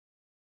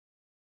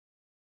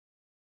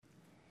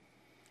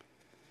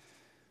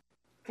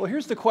Well,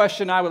 here's the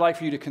question I would like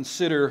for you to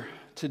consider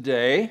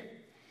today.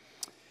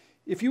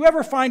 If you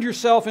ever find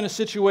yourself in a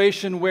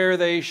situation where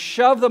they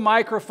shove the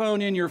microphone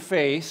in your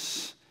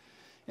face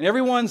and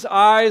everyone's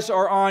eyes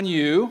are on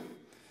you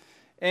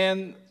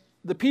and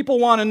the people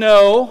want to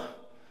know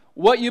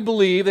what you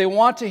believe, they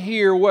want to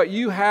hear what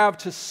you have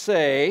to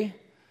say,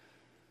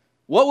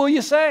 what will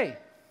you say?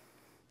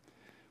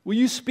 Will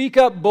you speak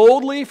up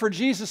boldly for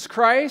Jesus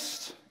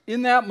Christ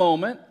in that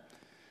moment?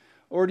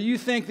 Or do you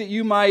think that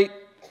you might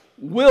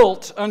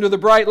wilt under the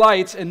bright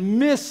lights and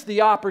miss the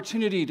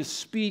opportunity to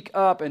speak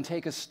up and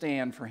take a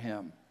stand for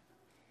Him?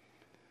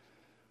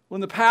 Well,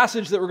 in the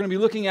passage that we're going to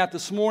be looking at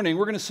this morning,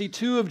 we're going to see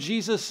two of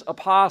Jesus'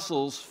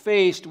 apostles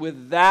faced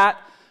with that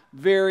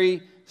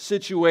very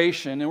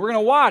situation. And we're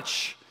going to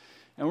watch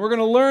and we're going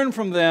to learn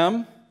from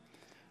them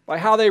by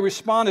how they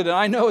responded. And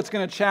I know it's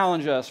going to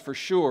challenge us for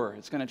sure.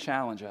 It's going to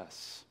challenge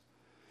us.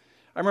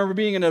 I remember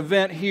being at an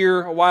event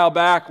here a while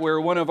back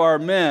where one of our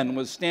men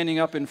was standing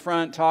up in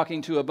front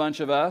talking to a bunch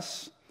of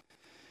us.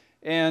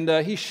 And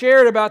he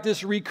shared about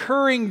this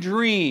recurring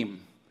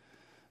dream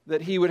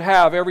that he would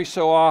have every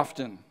so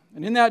often.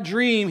 And in that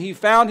dream, he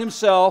found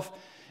himself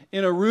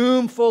in a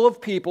room full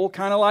of people,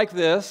 kind of like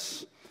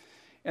this.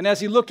 And as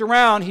he looked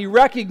around, he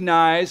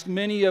recognized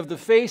many of the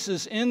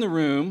faces in the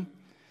room.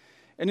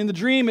 And in the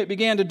dream, it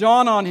began to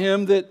dawn on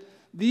him that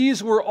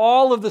these were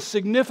all of the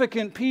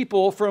significant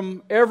people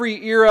from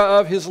every era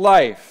of his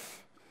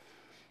life.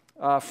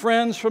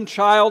 Friends from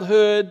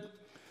childhood,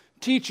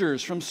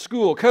 teachers from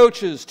school,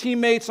 coaches,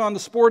 teammates on the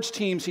sports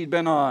teams he'd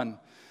been on,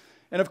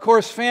 and of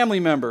course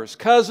family members,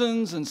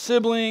 cousins and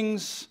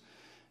siblings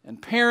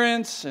and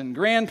parents and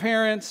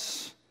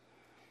grandparents,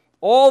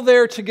 all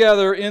there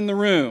together in the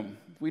room.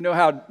 We know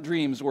how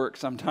dreams work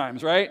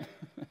sometimes, right?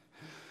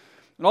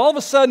 And all of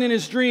a sudden in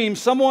his dream,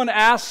 someone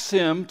asks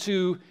him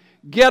to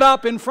get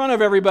up in front of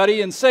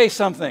everybody and say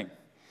something.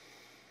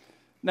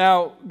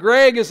 Now,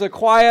 Greg is a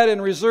quiet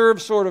and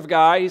reserved sort of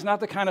guy. He's not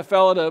the kind of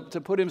fellow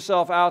to put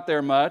himself out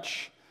there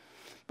much.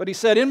 But he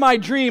said, in my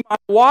dream, I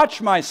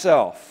watch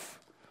myself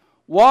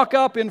walk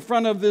up in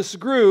front of this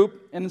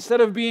group, and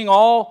instead of being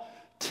all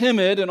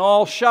timid and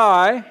all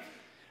shy,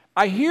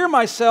 I hear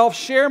myself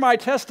share my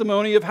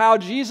testimony of how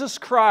Jesus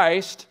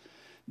Christ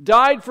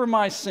died for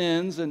my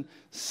sins and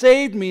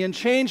saved me and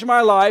changed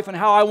my life, and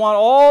how I want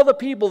all the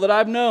people that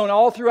I've known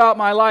all throughout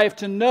my life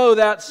to know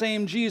that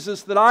same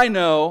Jesus that I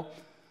know.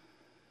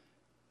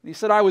 He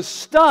said, I was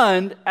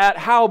stunned at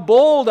how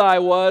bold I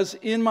was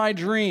in my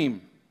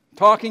dream,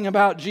 talking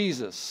about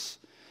Jesus.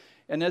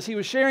 And as he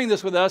was sharing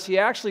this with us, he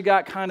actually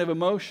got kind of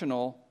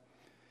emotional,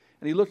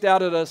 and he looked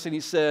out at us and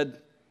he said,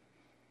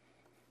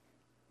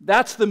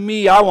 that's the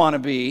me I want to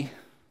be.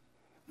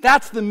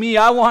 That's the me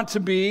I want to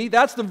be.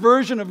 That's the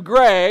version of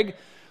Greg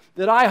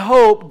that I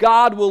hope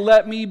God will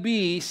let me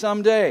be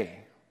someday.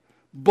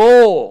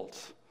 Bold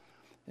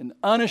and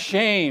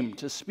unashamed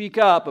to speak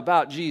up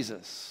about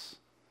Jesus.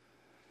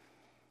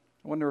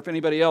 I wonder if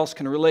anybody else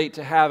can relate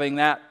to having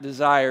that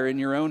desire in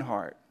your own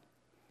heart.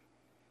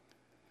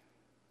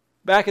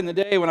 Back in the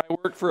day when I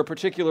worked for a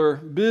particular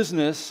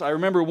business, I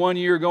remember one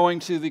year going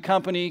to the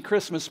company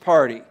Christmas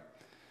party.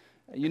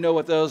 You know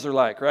what those are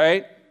like,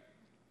 right?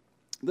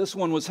 This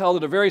one was held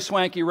at a very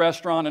swanky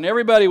restaurant, and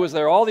everybody was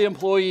there. All the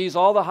employees,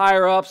 all the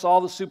higher-ups,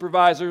 all the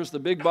supervisors, the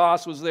big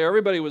boss was there.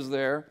 Everybody was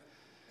there.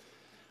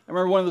 I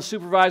remember one of the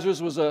supervisors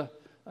was a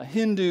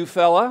Hindu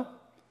fella,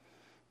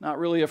 not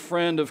really a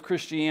friend of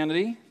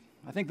Christianity.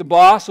 I think the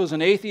boss was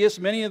an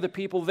atheist. Many of the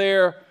people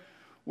there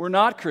were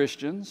not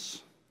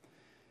Christians.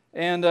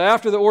 And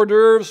after the hors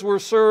d'oeuvres were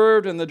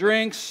served and the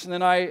drinks, and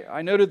then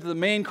I noted that the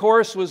main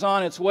course was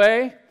on its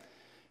way.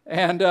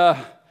 And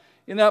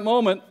in that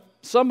moment,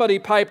 somebody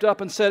piped up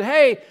and said,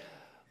 hey,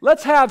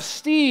 let's have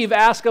Steve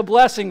ask a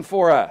blessing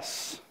for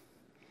us.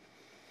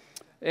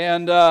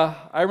 And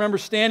I remember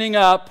standing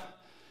up,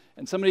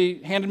 and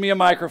somebody handed me a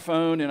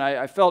microphone, and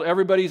I felt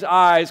everybody's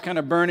eyes kind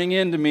of burning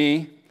into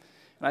me,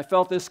 and I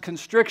felt this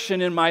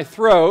constriction in my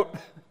throat,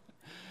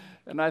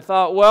 and I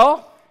thought,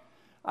 well,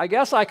 I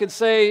guess I could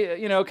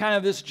say, kind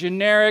of this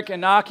generic,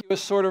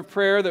 innocuous sort of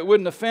prayer that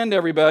wouldn't offend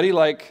everybody,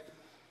 like,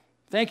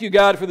 thank you,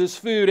 God, for this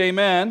food,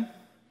 amen.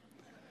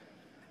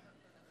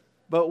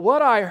 But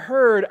what I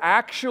heard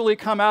actually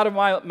come out of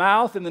my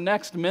mouth in the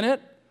next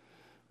minute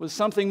was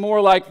something more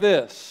like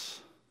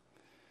this.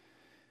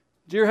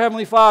 Dear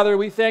Heavenly Father,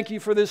 we thank you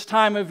for this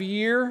time of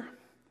year,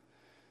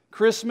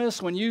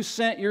 Christmas, when you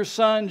sent your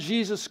Son,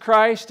 Jesus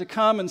Christ, to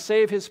come and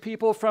save His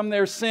people from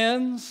their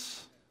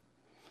sins.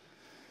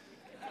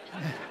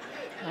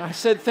 And I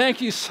said, thank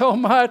you so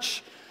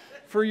much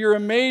for your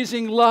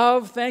amazing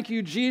love. Thank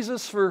you,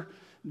 Jesus, for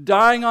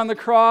dying on the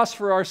cross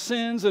for our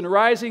sins and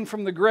rising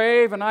from the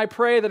grave. And I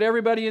pray that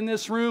everybody in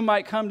this room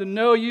might come to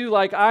know you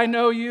like I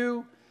know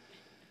you.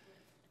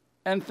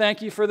 And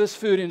thank you for this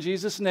food in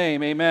Jesus'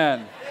 name.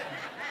 Amen.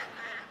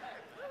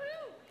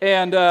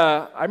 And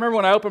I remember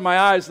when I opened my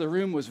eyes, the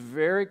room was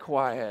very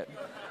quiet.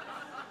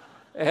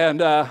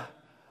 And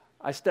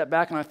I stepped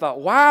back and I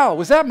thought, wow,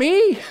 was that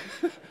me?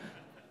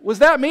 Was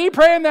that me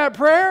praying that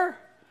prayer?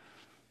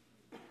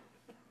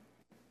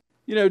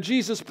 You know,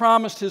 Jesus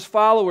promised his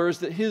followers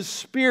that his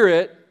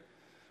Spirit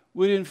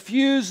would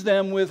infuse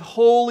them with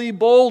holy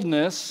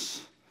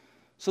boldness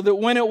so that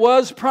when it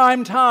was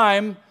prime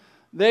time,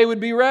 they would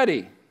be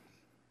ready.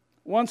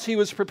 Once he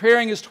was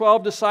preparing his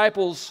 12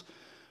 disciples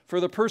for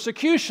the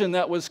persecution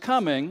that was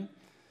coming,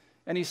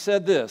 and he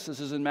said this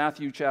is in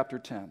Matthew chapter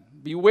 10,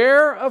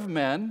 "Beware of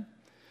men,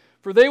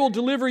 for they will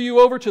deliver you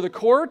over to the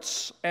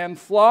courts and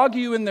flog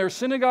you in their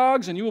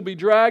synagogues, and you will be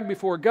dragged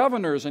before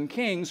governors and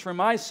kings for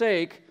my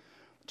sake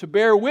to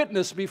bear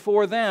witness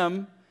before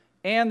them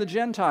and the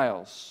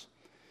Gentiles.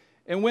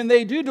 And when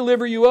they do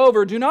deliver you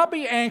over, do not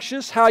be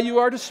anxious how you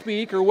are to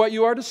speak or what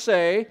you are to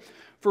say,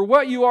 for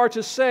what you are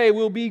to say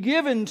will be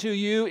given to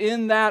you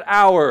in that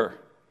hour.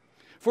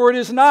 For it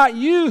is not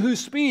you who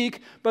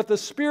speak, but the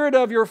Spirit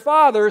of your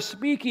Father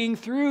speaking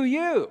through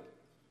you."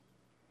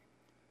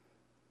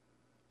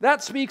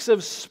 That speaks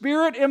of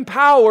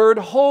Spirit-empowered,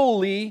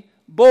 holy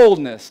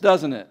boldness,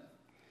 doesn't it?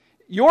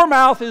 Your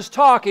mouth is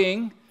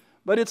talking,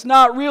 but it's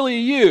not really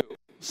you.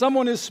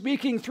 Someone is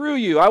speaking through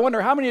you. I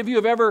wonder how many of you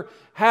have ever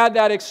had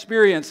that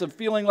experience of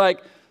feeling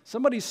like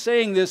somebody's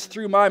saying this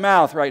through my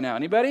mouth right now.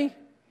 Anybody?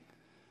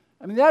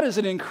 I mean, that is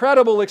an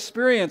incredible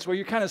experience where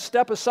you kind of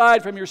step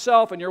aside from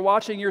yourself and you're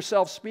watching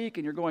yourself speak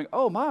and you're going,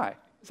 "Oh my,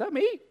 is that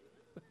me?"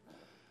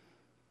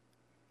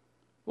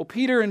 Well,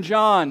 Peter and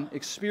John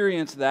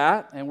experienced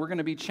that, and we're going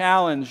to be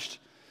challenged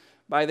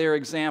by their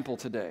example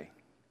today.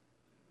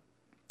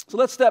 So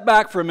let's step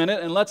back for a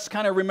minute and let's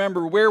kind of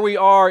remember where we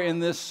are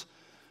in this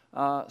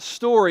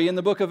story in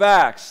the book of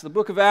Acts. The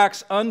book of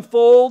Acts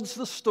unfolds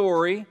the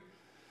story,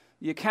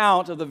 the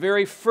account of the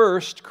very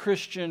first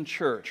Christian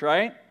church,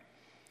 right?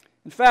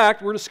 In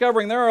fact, we're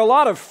discovering there are a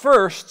lot of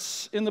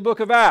firsts in the book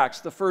of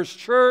Acts. The first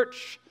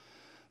church,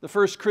 the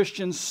first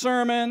Christian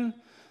sermon,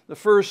 the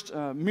first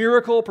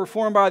miracle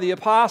performed by the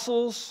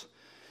apostles.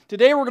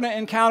 Today we're going to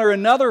encounter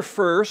another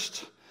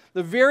first,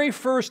 the very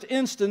first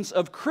instance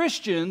of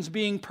Christians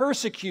being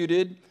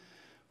persecuted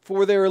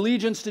for their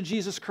allegiance to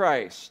Jesus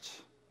Christ.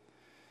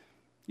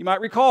 You might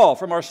recall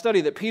from our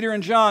study that Peter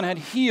and John had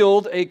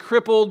healed a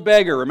crippled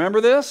beggar. Remember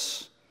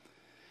this?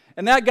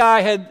 And that guy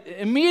had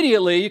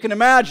immediately, you can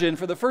imagine,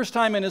 for the first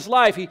time in his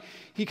life,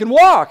 he can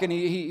walk, and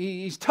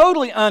he's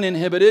totally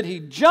uninhibited.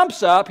 He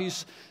jumps up, he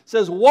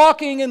says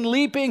walking and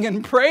leaping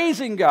and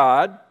praising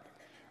God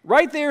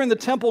right there in the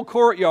temple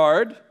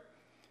courtyard.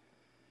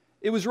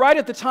 It was right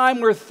at the time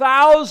where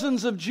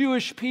thousands of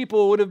Jewish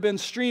people would have been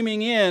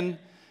streaming in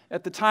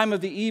at the time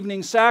of the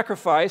evening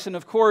sacrifice. And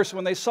of course,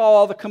 when they saw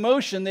all the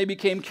commotion, they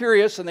became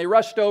curious and they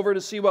rushed over to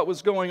see what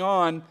was going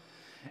on.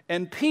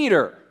 And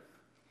Peter,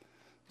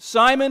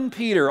 Simon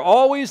Peter,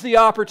 always the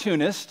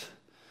opportunist,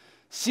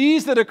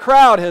 sees that a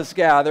crowd has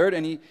gathered,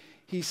 and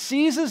he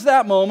seizes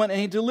that moment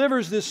and he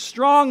delivers this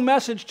strong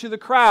message to the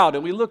crowd.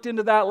 And we looked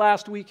into that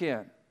last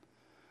weekend.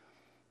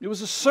 It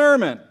was a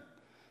sermon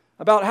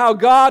about how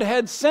God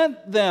had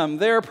sent them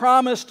their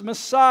promised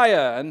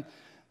Messiah, and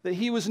that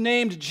he was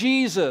named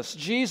Jesus,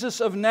 Jesus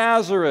of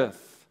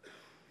Nazareth.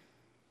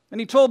 And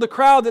he told the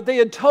crowd that they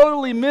had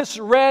totally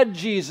misread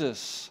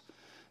Jesus.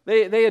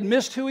 They had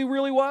missed who he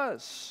really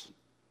was.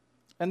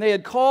 And they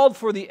had called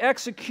for the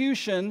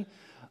execution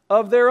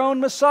of their own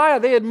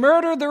Messiah. They had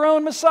murdered their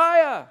own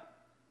Messiah.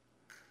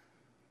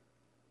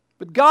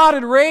 But God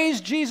had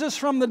raised Jesus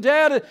from the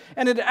dead,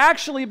 and it had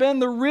actually been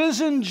the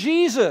risen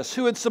Jesus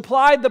who had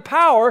supplied the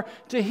power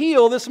to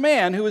heal this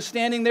man who was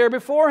standing there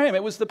before him.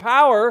 It was the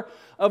power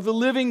of the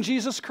living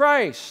Jesus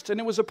Christ, and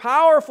it was a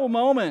powerful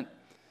moment.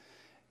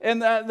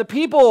 And the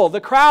people,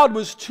 the crowd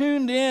was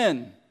tuned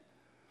in.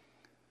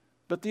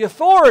 But the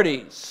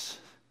authorities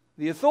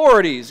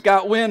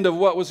got wind of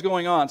what was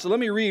going on. So let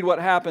me read what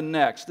happened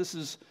next. This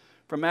is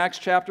from Acts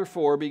chapter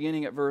 4,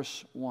 beginning at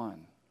verse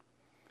 1.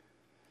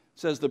 It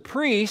says, "The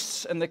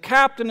priests and the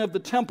captain of the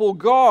temple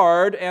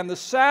guard and the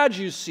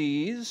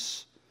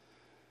Sadducees,"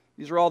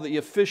 these are all the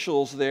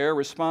officials there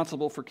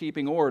responsible for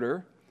keeping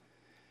order,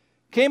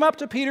 "came up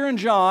to Peter and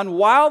John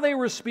while they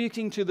were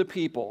speaking to the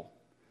people.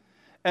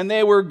 And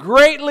they were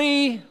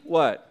greatly,"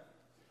 what?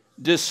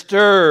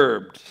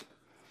 "Disturbed,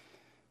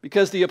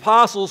 because the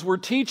apostles were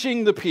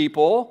teaching the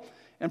people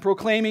and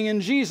proclaiming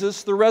in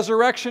Jesus the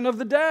resurrection of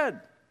the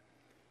dead.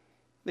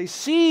 They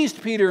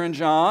seized Peter and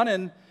John,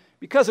 and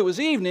because it was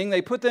evening, they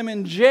put them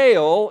in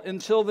jail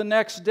until the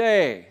next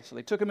day." So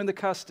they took them into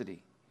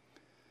custody.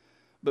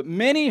 "But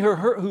many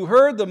who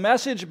heard the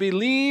message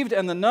believed,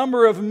 and the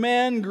number of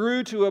men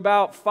grew to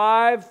about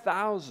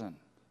 5,000.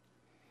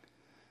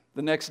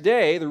 The next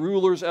day, the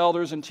rulers,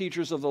 elders, and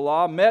teachers of the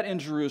law met in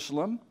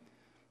Jerusalem.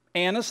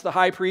 Annas, the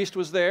high priest,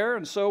 was there,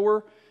 and so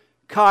were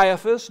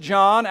Caiaphas,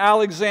 John,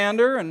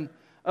 Alexander, and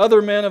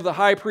other men of the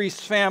high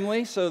priest's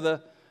family, so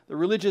the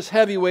religious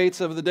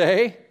heavyweights of the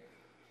day.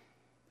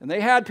 And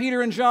they had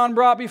Peter and John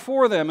brought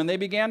before them, and they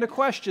began to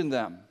question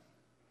them.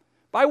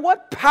 'By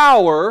what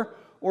power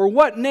or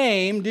what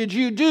name did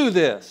you do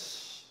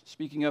this?'"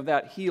 Speaking of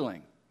that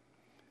healing.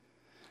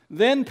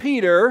 "Then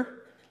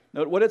Peter,"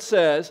 note what it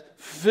says,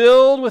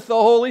 filled with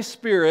the Holy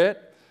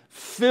Spirit,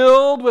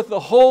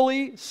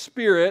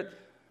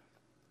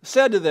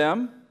 said to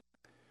them,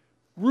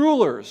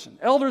 rulers and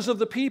elders of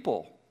the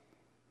people.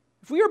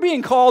 If we are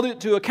being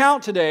called to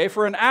account today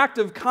for an act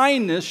of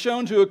kindness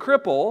shown to a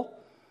cripple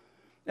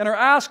and are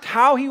asked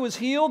how he was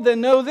healed,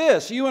 then know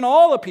this, you and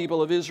all the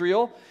people of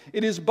Israel,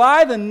 it is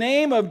by the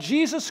name of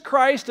Jesus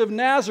Christ of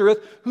Nazareth,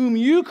 whom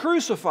you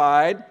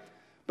crucified,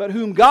 but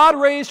whom God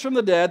raised from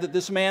the dead, that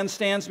this man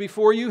stands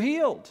before you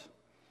healed.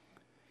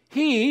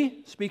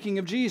 He, speaking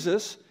of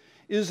Jesus,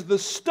 is the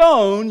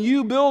stone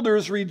you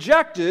builders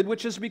rejected,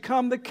 which has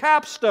become the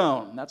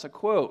capstone. That's a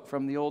quote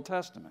from the Old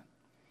Testament.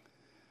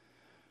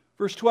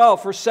 Verse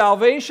 12, for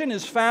salvation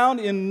is found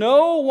in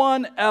no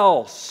one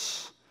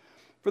else,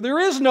 for there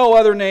is no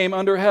other name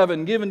under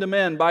heaven given to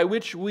men by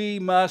which we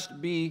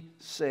must be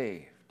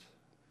saved.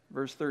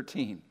 Verse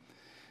 13,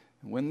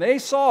 when they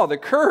saw the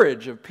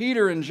courage of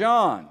Peter and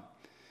John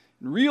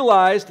and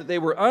realized that they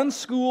were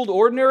unschooled,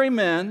 ordinary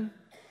men,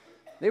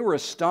 they were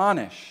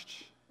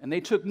astonished, and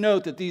they took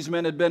note that these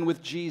men had been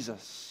with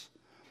Jesus.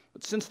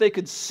 But since they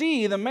could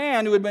see the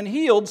man who had been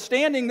healed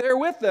standing there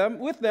with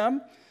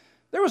them,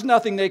 there was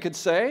nothing they could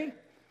say.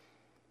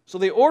 So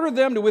they ordered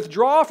them to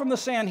withdraw from the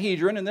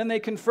Sanhedrin, and then they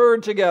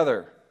conferred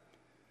together.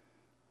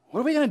 What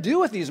are we going to do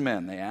with these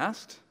men, they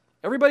asked.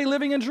 Everybody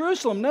living in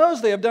Jerusalem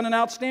knows they have done an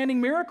outstanding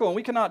miracle, and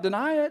we cannot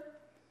deny it.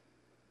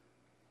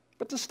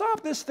 But to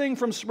stop this thing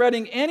from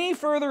spreading any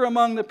further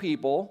among the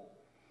people,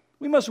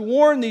 we must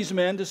warn these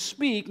men to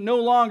speak no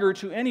longer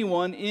to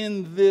anyone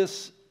in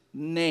this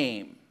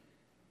name,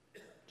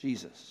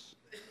 Jesus.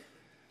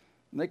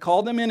 And they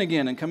called them in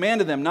again and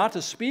commanded them not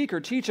to speak or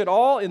teach at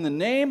all in the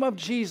name of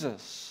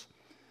Jesus.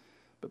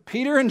 But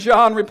Peter and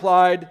John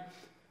replied,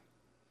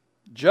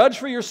 judge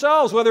for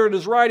yourselves whether it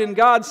is right in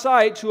God's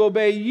sight to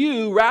obey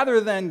you rather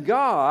than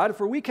God,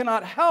 for we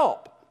cannot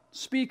help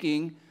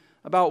speaking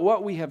about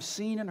what we have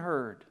seen and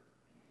heard.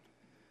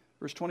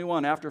 Verse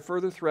 21, after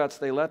further threats,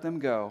 they let them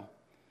go.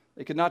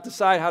 They could not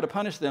decide how to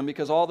punish them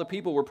because all the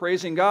people were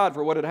praising God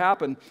for what had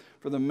happened,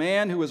 for the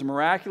man who was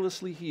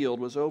miraculously healed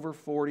was over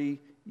 40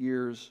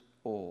 years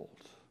old.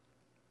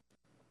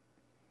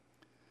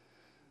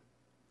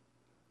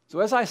 So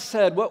as I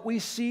said, what we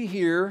see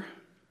here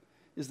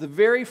is the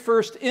very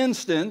first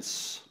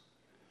instance,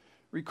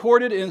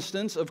 recorded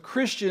instance, of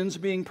Christians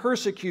being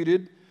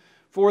persecuted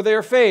for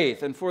their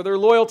faith and for their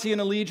loyalty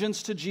and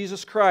allegiance to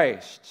Jesus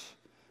Christ.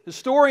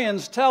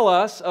 Historians tell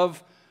us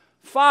of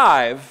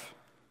 5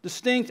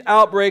 distinct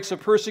outbreaks of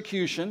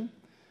persecution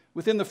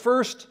within the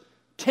first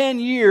 10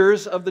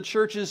 years of the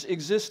church's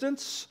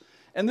existence.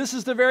 And this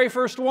is the very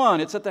first one.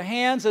 It's at the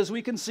hands, as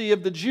we can see,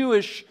 of the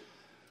Jewish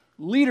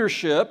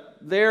leadership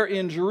there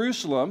in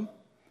Jerusalem.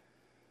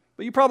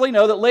 But you probably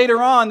know that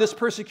later on this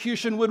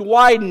persecution would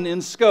widen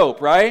in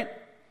scope, right?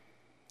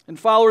 And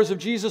followers of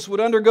Jesus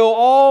would undergo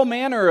all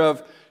manner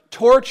of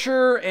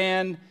torture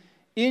and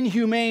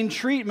inhumane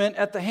treatment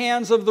at the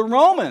hands of the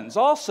Romans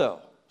also.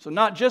 So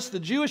not just the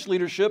Jewish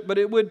leadership, but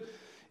it would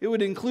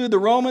include the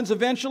Romans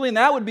eventually, and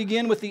that would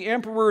begin with the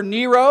Emperor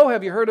Nero.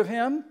 Have you heard of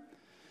him?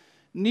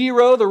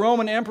 Nero, the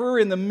Roman emperor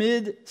in the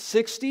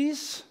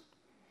mid-60s.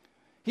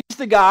 He's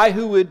the guy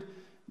who would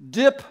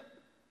dip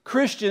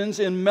Christians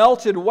in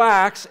melted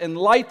wax and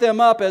light them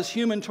up as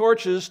human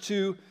torches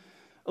to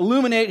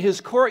illuminate his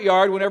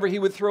courtyard whenever he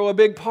would throw a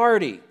big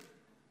party.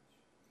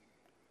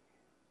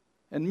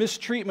 And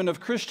mistreatment of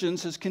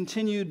Christians has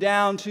continued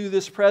down to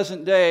this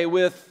present day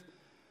with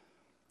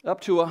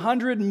up to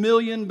 100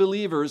 million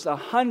believers,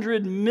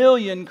 100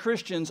 million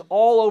Christians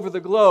all over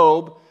the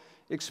globe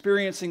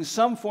experiencing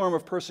some form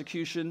of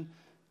persecution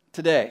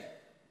today,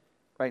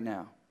 right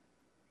now.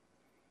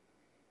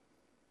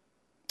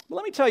 But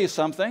let me tell you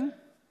something.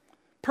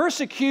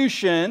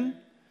 Persecution,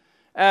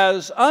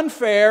 as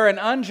unfair and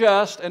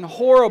unjust and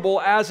horrible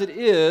as it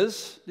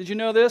is, did you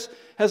know this?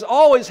 Has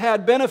always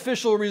had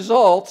beneficial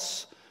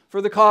results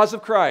for the cause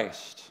of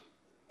Christ.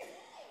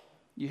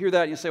 You hear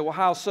that and you say, well,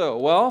 how so?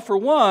 Well, for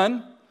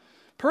one,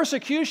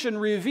 persecution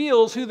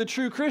reveals who the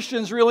true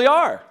Christians really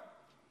are,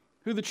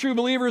 who the true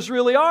believers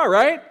really are,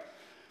 right?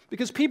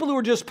 Because people who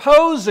are just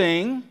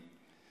posing,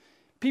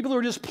 people who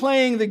are just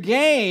playing the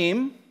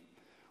game,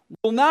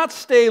 will not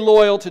stay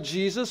loyal to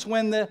Jesus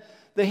when the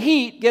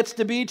heat gets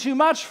to be too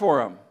much for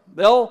them.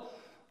 They'll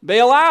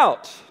bail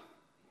out.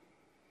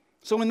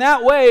 So in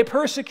that way,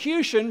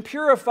 persecution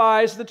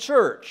purifies the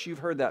church. You've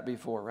heard that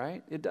before,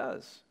 right? It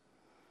does.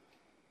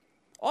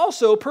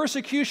 Also,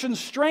 persecution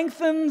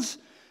strengthens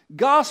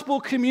gospel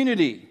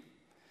community.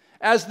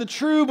 As the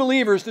true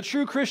believers, the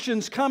true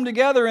Christians come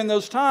together in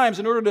those times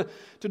in order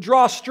to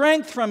draw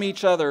strength from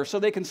each other so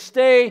they can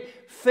stay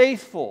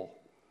faithful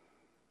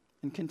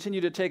and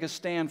continue to take a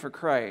stand for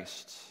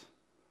Christ.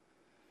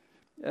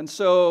 And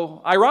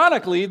so,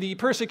 ironically, the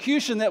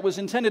persecution that was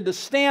intended to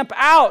stamp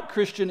out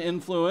Christian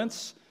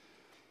influence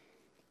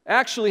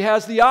actually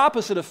has the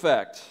opposite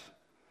effect.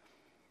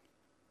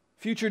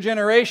 Future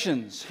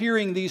generations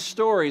hearing these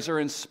stories are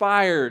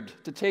inspired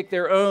to take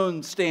their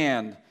own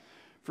stand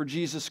for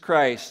Jesus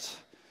Christ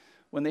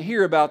when they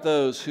hear about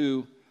those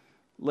who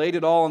laid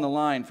it all on the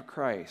line for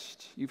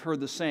Christ. You've heard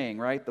the saying,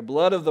 right? The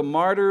blood of the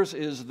martyrs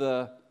is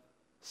the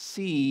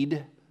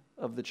seed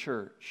of the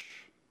church.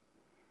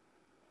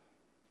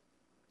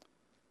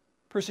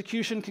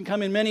 Persecution can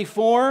come in many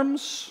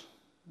forms,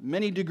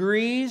 many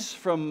degrees,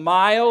 from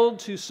mild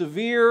to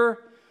severe,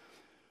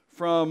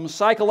 from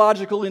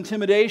psychological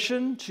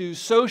intimidation to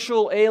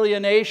social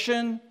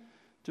alienation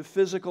to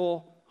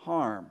physical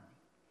harm.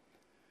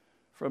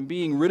 From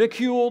being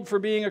ridiculed for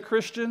being a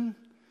Christian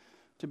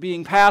to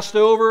being passed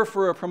over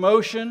for a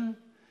promotion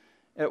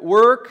at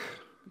work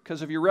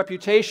because of your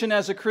reputation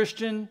as a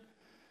Christian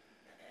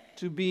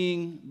to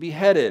being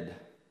beheaded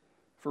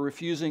for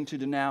refusing to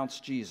denounce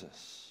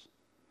Jesus.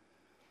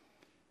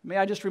 May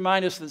I just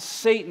remind us that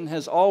Satan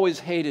has always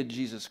hated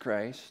Jesus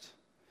Christ.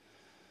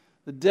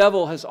 The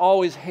devil has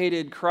always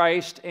hated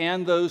Christ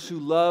and those who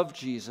love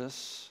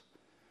Jesus.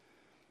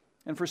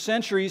 And for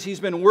centuries, he's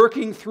been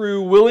working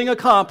through willing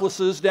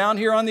accomplices down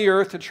here on the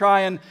earth to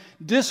try and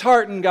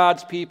dishearten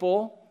God's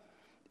people,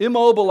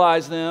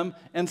 immobilize them,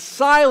 and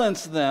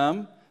silence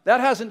them.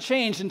 That hasn't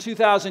changed in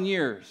 2,000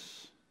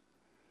 years.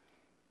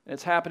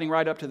 It's happening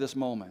right up to this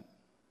moment.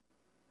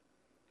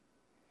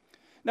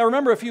 Now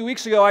remember, a few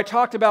weeks ago I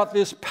talked about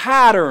this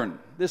pattern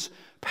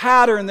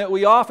that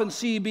we often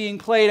see being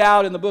played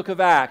out in the book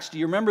of Acts. Do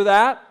you remember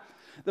that?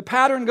 The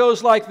pattern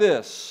goes like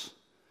this.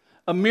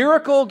 A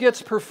miracle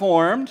gets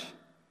performed,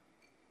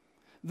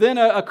 then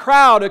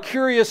a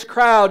curious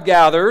crowd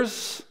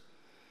gathers,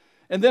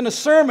 and then a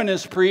sermon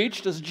is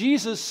preached, a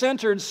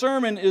Jesus-centered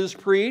sermon is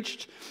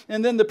preached,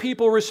 and then the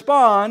people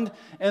respond,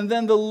 and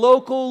then the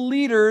local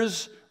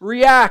leaders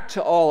react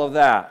to all of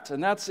that.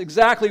 And that's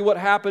exactly what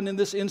happened in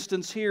this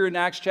instance here in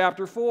Acts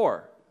chapter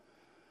 4.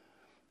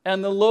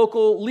 And the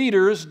local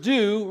leaders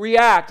do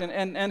react.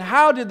 And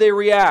how did they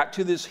react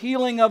to this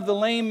healing of the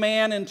lame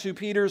man and to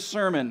Peter's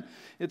sermon?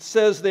 It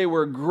says they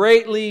were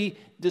greatly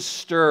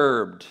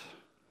disturbed,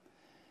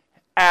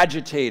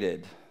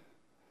 agitated.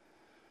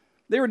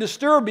 They were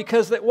disturbed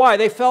because, why?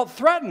 They felt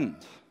threatened.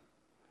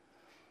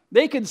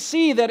 They could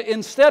see that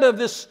instead of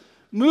this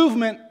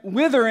movement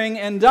withering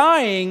and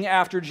dying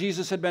after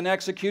Jesus had been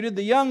executed,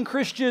 the young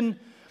Christian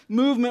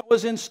movement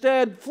was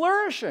instead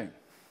flourishing.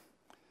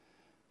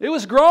 It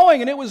was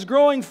growing, and it was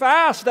growing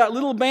fast. That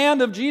little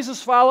band of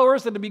Jesus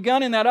followers that had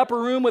begun in that upper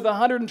room with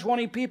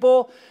 120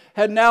 people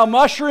had now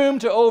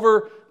mushroomed to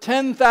over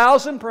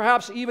 10,000,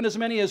 perhaps even as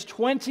many as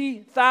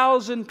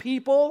 20,000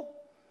 people.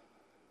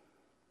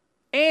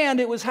 And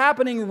it was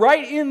happening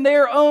right in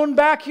their own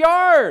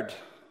backyard,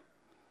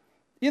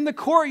 in the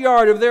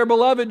courtyard of their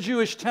beloved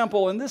Jewish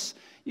temple. And this,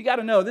 you got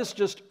to know, this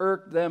just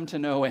irked them to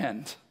no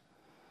end.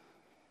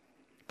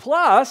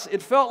 Plus,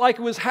 it felt like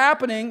it was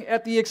happening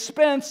at the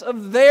expense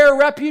of their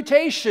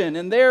reputation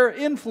and their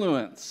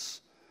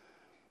influence,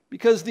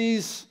 because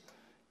these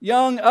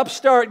young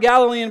upstart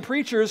Galilean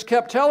preachers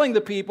kept telling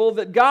the people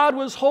that God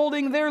was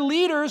holding their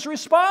leaders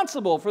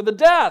responsible for the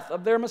death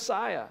of their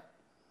Messiah.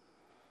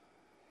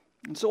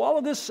 And so all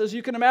of this, as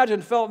you can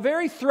imagine, felt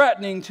very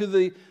threatening to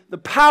the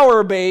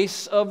power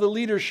base of the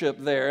leadership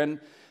there.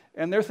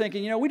 And they're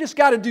thinking, we just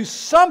got to do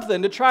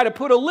something to try to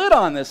put a lid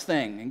on this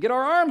thing and get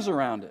our arms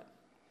around it.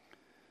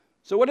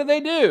 So what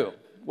do?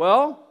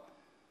 Well,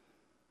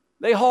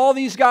 they haul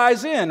these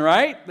guys in,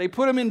 right? They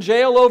put them in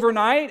jail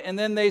overnight, and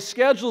then they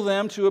schedule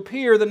them to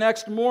appear the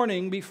next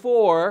morning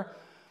before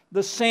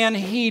the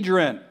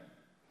Sanhedrin.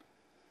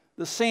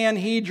 The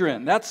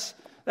Sanhedrin. That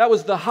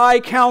was the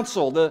high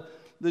council,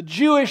 the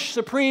Jewish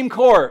Supreme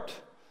Court,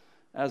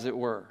 as it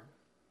were.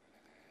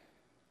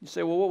 You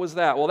say, well, what was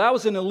that? Well, that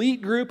was an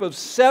elite group of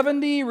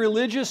 70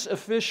 religious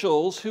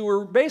officials who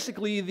were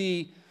basically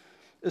the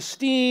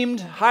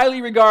esteemed,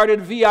 highly regarded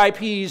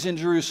VIPs in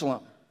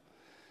Jerusalem.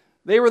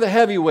 They were the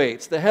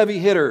heavyweights, the heavy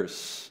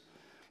hitters.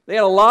 They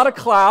had a lot of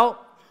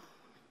clout.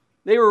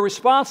 They were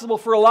responsible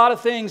for a lot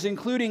of things,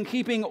 including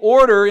keeping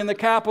order in the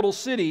capital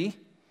city.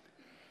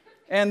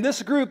 And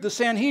this group, the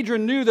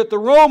Sanhedrin, knew that the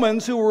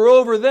Romans who were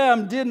over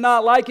them did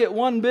not like it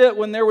one bit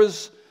when there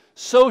was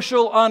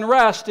social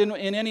unrest in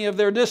any of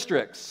their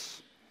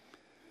districts.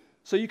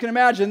 So you can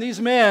imagine these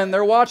men,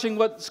 they're watching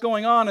what's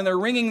going on and they're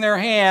wringing their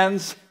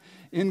hands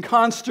in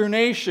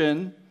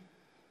consternation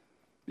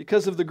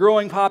because of the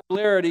growing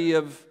popularity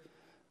of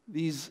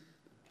these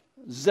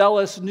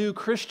zealous new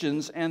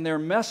Christians and their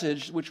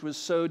message, which was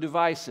so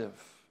divisive.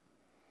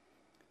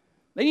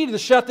 They needed to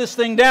shut this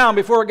thing down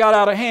before it got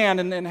out of hand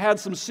and had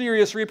some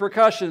serious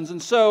repercussions.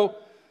 And so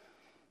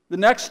the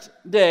next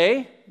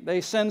day, they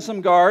send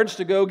some guards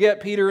to go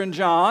get Peter and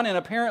John, and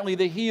apparently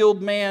the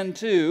healed man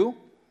too.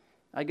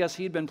 I guess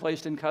he'd been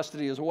placed in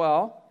custody as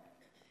well.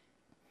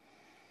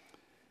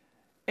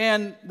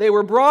 And they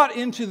were brought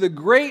into the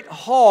great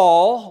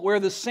hall where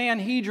the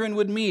Sanhedrin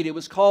would meet. It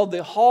was called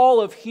the Hall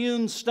of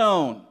Hewn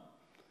Stone.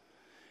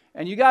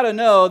 And you got to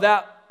know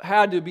that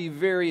had to be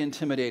very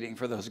intimidating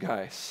for those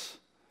guys.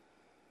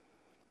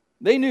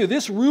 They knew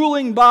this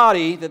ruling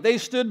body that they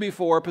stood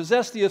before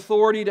possessed the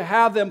authority to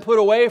have them put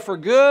away for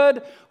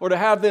good, or to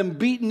have them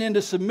beaten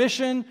into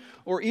submission,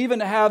 or even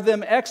to have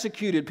them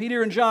executed.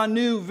 Peter and John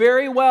knew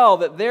very well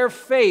that their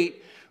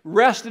fate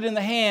rested in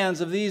the hands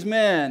of these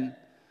men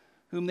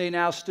whom they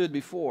now stood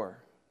before.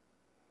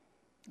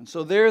 And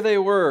so there they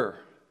were.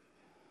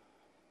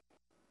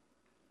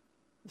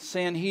 The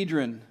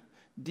Sanhedrin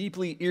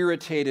deeply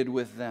irritated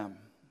with them.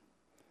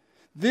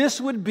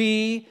 This would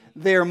be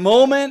their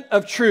moment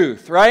of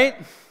truth, right?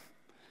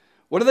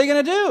 What are they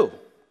going to do?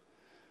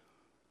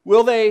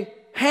 Will they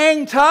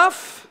hang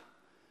tough?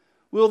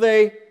 Will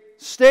they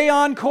stay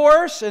on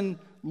course and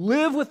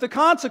live with the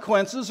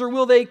consequences, or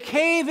will they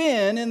cave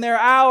in their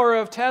hour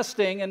of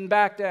testing and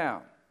back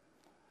down?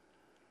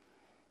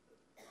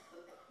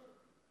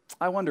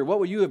 I wonder, what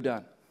would you have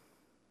done?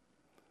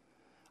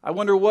 I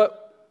wonder,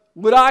 what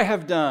would I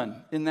have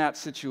done in that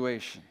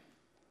situation?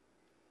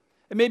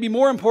 And maybe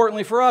more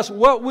importantly for us,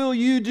 what will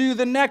you do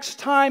the next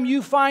time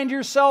you find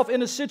yourself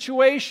in a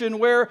situation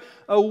where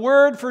a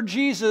word for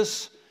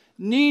Jesus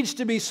needs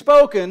to be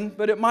spoken,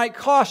 but it might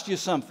cost you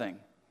something?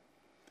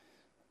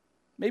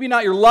 Maybe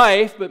not your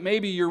life, but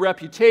maybe your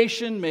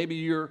reputation, maybe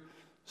your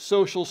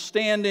social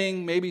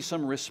standing, maybe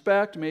some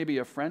respect, maybe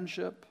a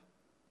friendship.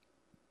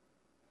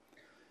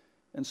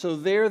 And so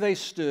there they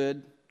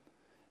stood,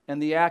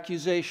 and the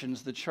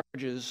accusations, the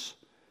charges,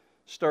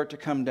 start to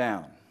come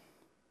down.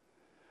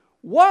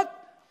 What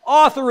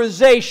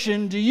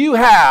authorization do you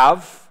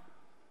have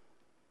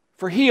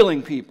for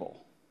healing people?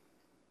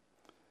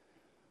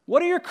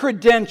 What are your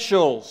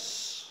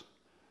credentials?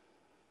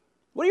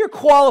 What are your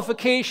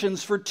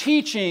qualifications for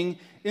teaching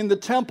in the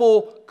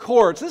temple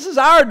courts? This is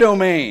our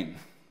domain.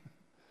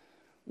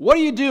 What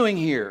are you doing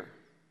here?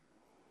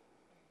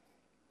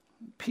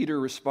 Peter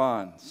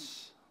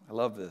responds. I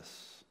love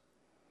this.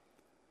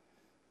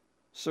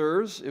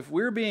 Sirs, if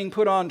we're being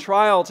put on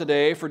trial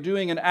today for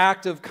doing an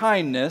act of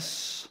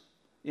kindness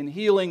in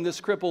healing this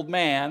crippled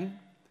man,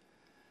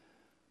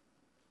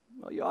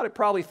 well, you ought to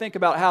probably think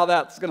about how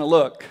that's going to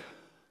look.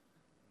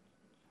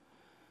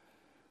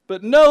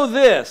 But know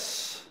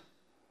this,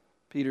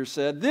 Peter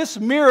said, this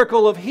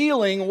miracle of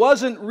healing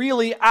wasn't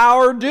really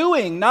our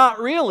doing, not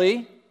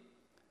really.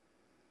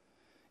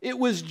 It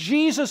was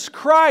Jesus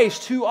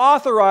Christ who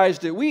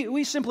authorized it.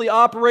 We simply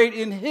operate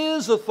in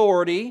His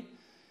authority.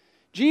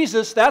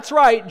 Jesus, that's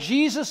right,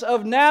 Jesus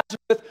of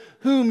Nazareth,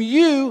 whom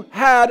you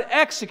had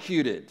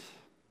executed.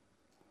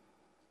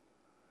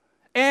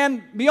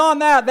 And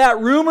beyond that, that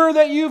rumor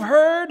that you've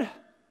heard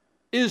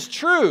is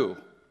true.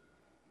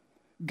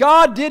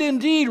 God did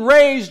indeed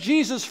raise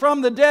Jesus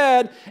from the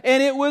dead,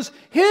 and it was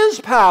His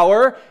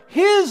power,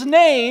 His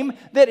name,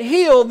 that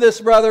healed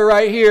this brother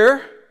right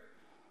here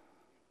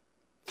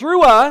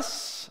through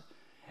us.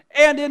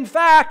 And in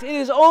fact, it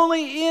is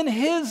only in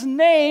His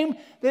name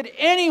that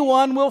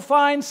anyone will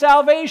find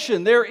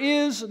salvation. There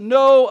is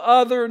no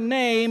other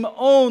name,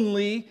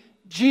 only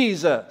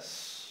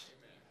Jesus.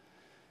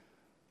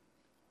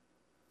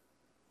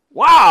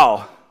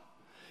 Wow!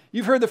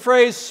 You've heard the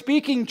phrase,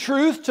 speaking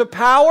truth to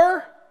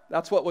power?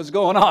 That's what was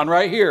going on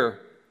right here.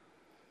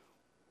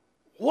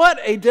 What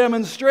a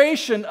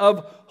demonstration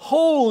of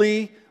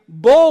holy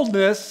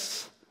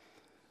boldness,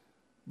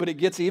 but it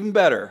gets even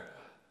better.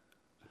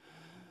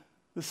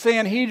 The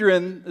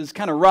Sanhedrin is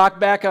kind of rocked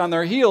back on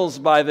their heels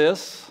by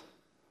this.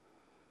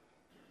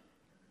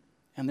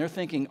 And they're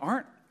thinking,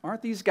 aren't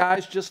these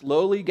guys just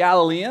lowly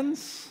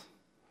Galileans?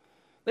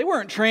 They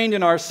weren't trained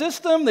in our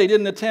system. They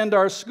didn't attend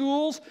our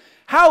schools.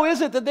 How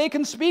is it that they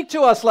can speak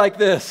to us like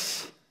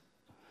this?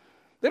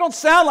 They don't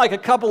sound like a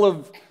couple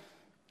of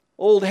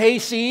old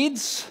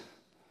hayseeds,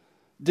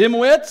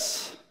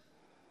 dimwits,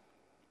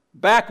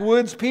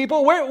 backwoods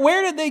people.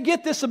 Where did they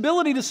get this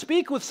ability to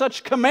speak with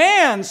such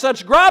command,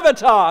 such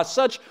gravitas,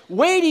 such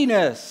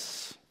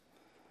weightiness?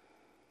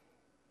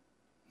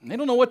 They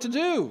don't know what to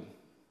do.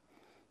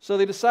 So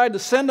they decide to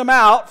send them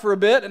out for a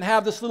bit and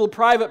have this little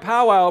private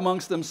powwow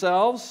amongst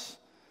themselves.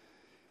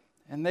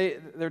 And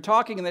they're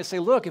talking and they say,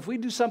 look, if we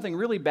do something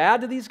really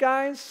bad to these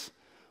guys,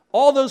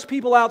 all those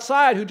people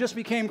outside who just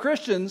became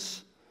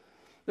Christians,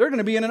 they're going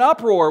to be in an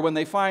uproar when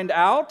they find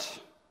out.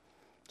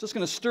 It's just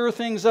going to stir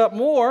things up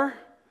more.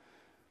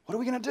 What are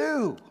we going to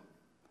do?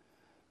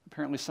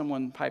 Apparently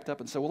someone piped up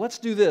and said, well, let's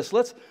do this.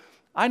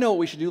 I know what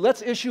we should do.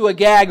 Let's issue a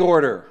gag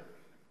order.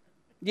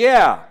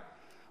 Yeah,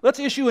 let's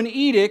issue an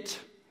edict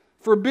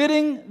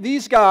forbidding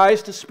these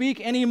guys to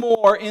speak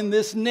anymore in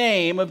this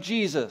name of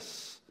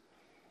Jesus.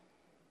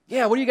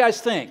 Yeah, what do you guys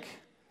think?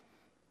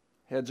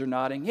 Heads are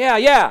nodding.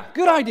 Yeah,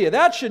 good idea.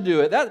 That should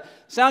do it. That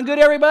sound good,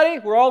 everybody?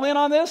 We're all in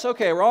on this?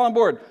 Okay, we're all on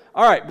board.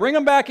 All right, bring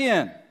them back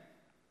in.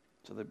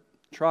 So they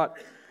trot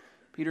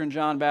Peter and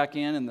John back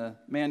in and the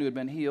man who had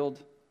been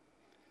healed.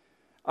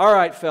 All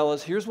right,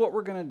 fellas, here's what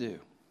we're going to do.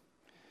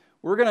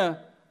 We're going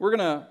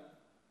to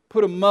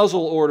put a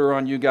muzzle order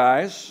on you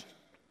guys.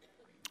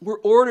 We're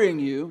ordering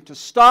you to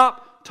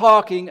stop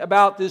talking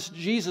about this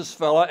Jesus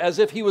fella as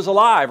if he was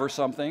alive or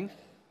something.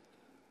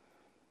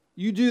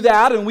 You do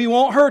that and we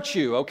won't hurt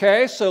you,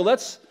 okay? So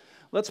let's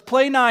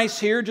play nice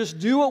here. Just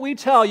do what we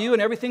tell you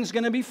and everything's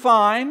going to be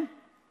fine.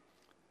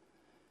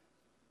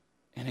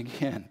 And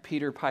again,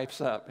 Peter pipes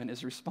up and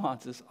his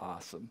response is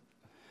awesome.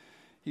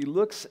 He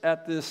looks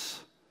at this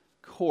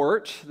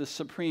court, the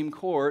Supreme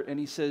Court, and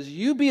he says,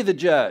 you be the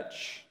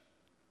judge.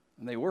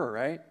 And they were,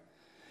 right?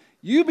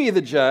 You be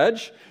the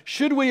judge.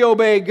 Should we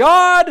obey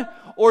God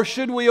or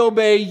should we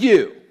obey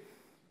you?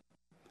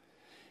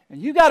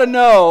 And you got to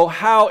know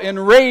how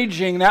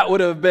enraging that would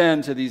have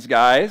been to these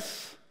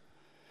guys,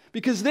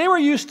 because they were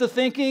used to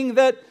thinking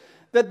that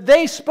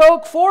they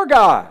spoke for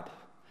God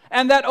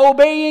and that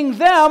obeying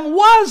them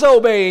was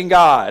obeying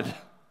God.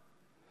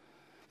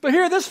 But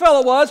here this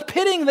fellow was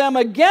pitting them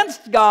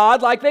against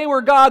God like they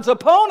were God's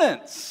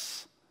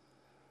opponents,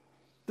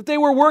 that they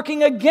were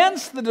working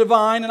against the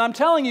divine, and I'm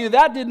telling you,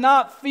 that did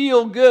not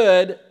feel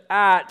good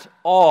at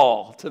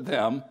all to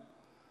them.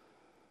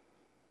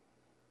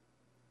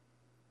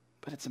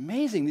 But it's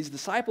amazing, these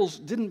disciples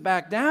didn't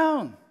back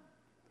down.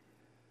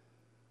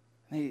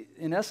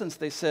 In essence,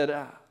 they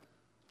said,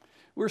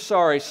 "We're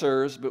sorry,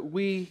 sirs, but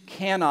we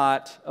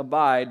cannot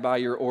abide by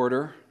your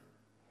order."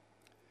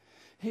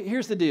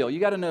 Here's the deal. You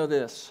got to know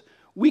this.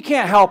 We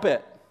can't help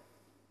it.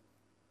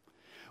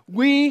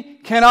 We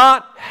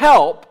cannot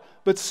help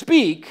but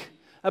speak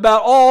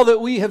about all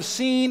that we have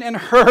seen and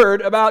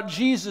heard about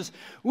Jesus.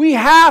 We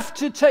have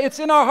to, it's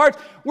in our hearts.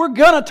 We're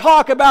going to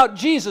talk about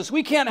Jesus.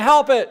 We can't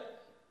help it.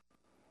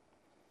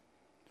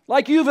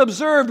 Like you've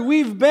observed,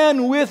 we've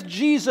been with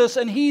Jesus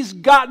and He's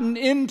gotten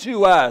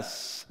into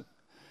us.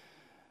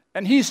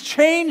 And He's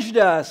changed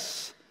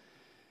us.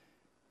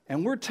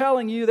 And we're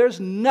telling you there's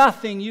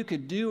nothing you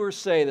could do or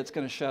say that's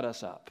going to shut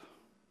us up.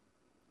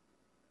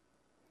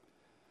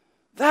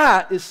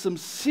 That is some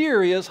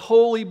serious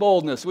holy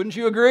boldness. Wouldn't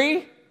you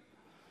agree?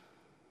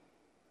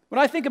 When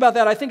I think about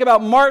that, I think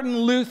about Martin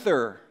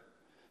Luther,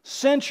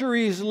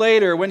 centuries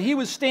later, when he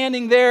was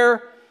standing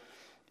there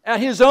at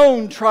his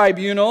own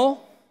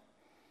tribunal,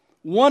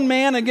 one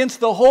man against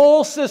the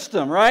whole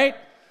system, right?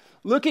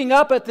 Looking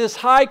up at this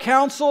high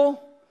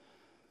council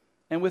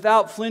and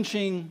without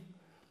flinching,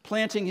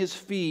 planting his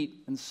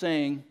feet and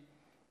saying,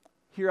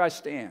 "Here I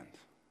stand.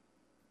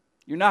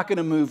 You're not going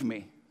to move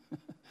me.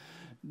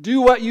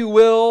 Do what you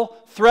will,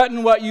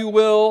 threaten what you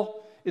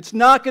will. It's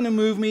not going to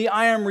move me.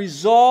 I am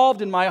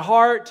resolved in my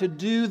heart to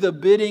do the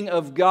bidding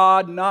of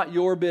God, not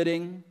your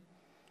bidding.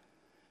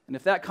 And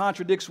if that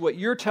contradicts what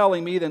you're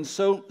telling me, then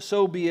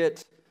so be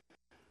it.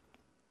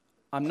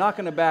 I'm not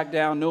going to back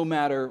down no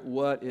matter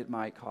what it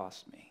might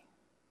cost me."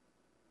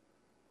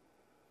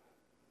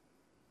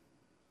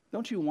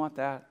 Don't you want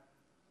that?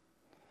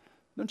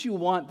 Don't you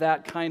want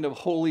that kind of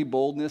holy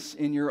boldness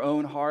in your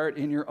own heart,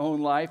 in your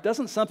own life?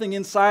 Doesn't something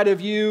inside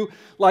of you,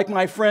 like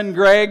my friend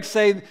Greg,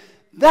 say,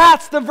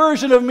 that's the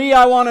version of me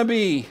I want to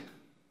be?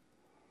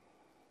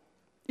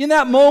 In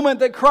that moment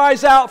that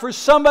cries out for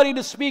somebody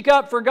to speak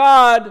up for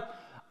God,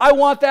 I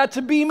want that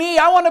to be me.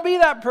 I want to be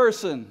that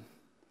person.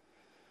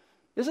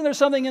 Isn't there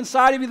something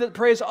inside of you that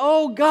prays,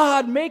 "Oh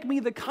God, make me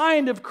the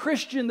kind of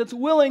Christian that's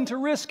willing to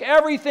risk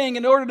everything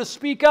in order to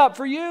speak up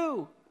for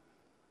you,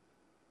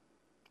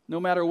 no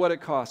matter what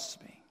it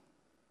costs me"?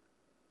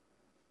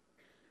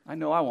 I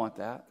know I want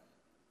that.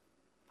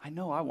 I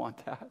know I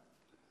want that.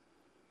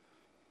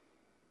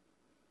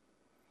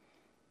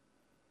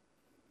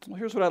 Well,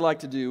 here's what I'd like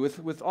to do.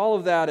 With all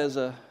of that as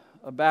a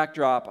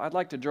backdrop, I'd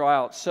like to draw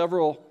out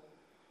several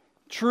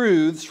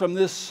truths from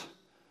this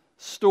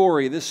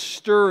story, this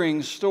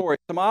stirring story,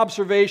 some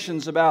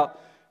observations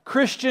about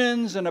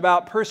Christians and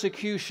about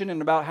persecution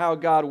and about how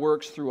God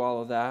works through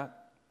all of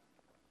that.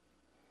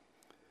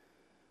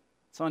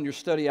 It's on your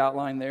study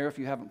outline there if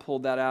you haven't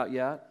pulled that out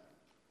yet.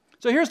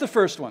 So here's the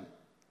first one.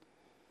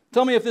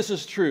 Tell me if this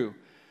is true.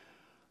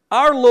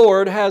 Our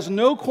Lord has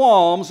no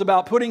qualms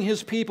about putting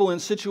His people in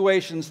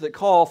situations that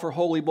call for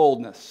holy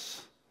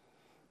boldness.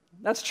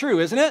 That's true,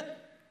 isn't it?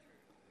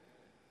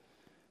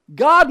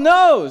 God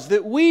knows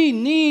that we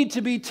need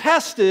to be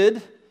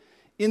tested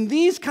in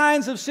these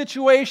kinds of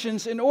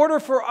situations in order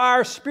for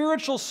our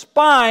spiritual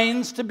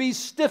spines to be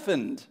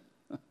stiffened,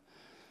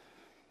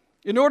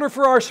 in order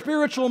for our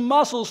spiritual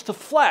muscles to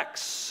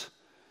flex,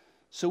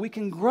 so we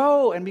can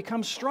grow and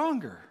become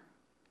stronger.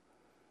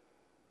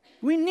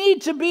 We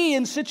need to be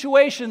in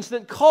situations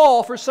that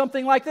call for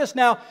something like this.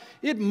 Now,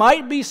 it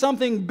might be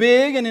something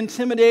big and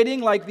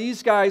intimidating like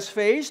these guys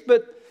faced,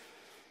 but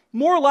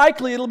more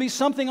likely it'll be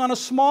something on a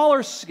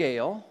smaller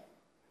scale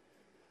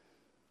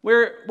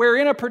where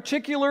in a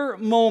particular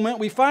moment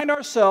we find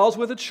ourselves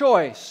with a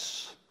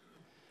choice.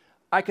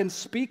 I can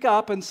speak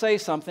up and say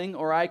something,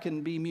 or I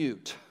can be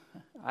mute.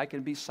 I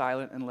can be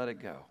silent and let it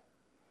go.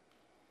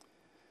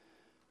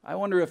 I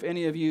wonder if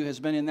any of you has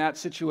been in that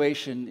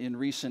situation in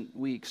recent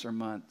weeks or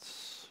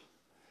months.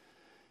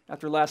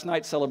 After last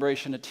night's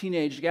celebration, a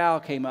teenage gal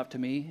came up to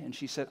me and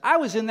she said, "I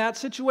was in that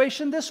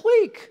situation this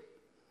week.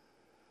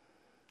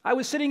 I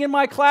was sitting in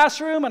my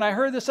classroom and I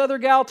heard this other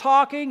gal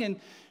talking, and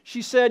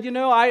she said,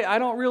 I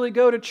don't really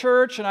go to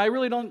church and I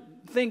really don't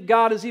think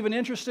God is even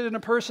interested in a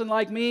person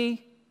like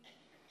me."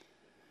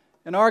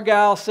 And our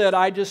gal said,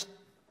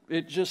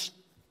 it just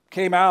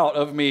came out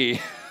of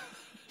me.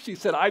 She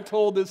said, "I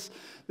told this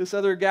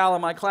other gal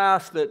in my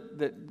class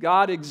that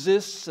God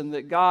exists and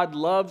that God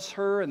loves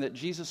her and that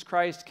Jesus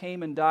Christ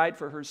came and died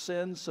for her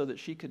sins so that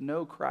she could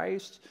know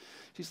Christ."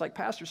 She's like,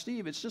 "Pastor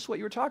Steve, it's just what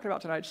you were talking about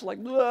tonight." She's like,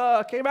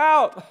 came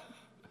out.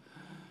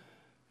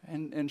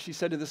 And she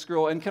said to this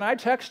girl, "And can I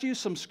text you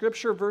some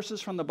scripture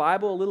verses from the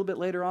Bible a little bit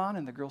later on?"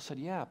 And the girl said,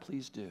 "Yeah,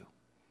 please do."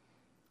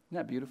 Isn't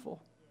that beautiful?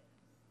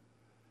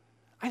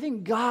 I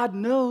think God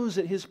knows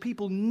that His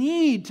people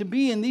need to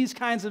be in these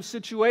kinds of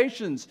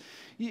situations.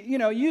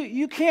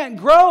 You can't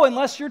grow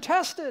unless you're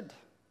tested.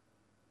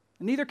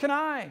 And neither can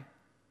I.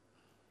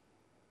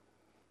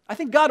 I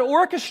think God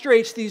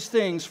orchestrates these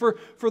things for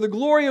the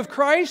glory of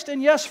Christ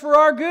and, yes, for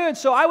our good.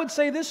 So I would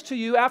say this to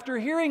you, after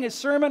hearing a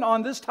sermon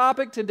on this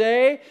topic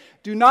today,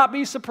 do not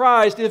be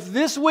surprised if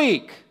this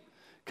week,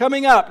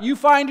 coming up, you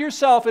find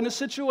yourself in a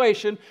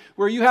situation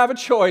where you have a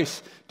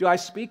choice. Do I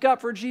speak up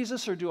for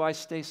Jesus or do I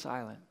stay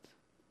silent?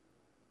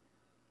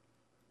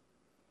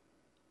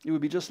 It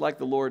would be just like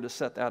the Lord to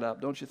set that up,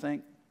 don't you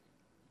think?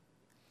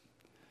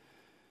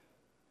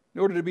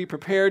 In order to be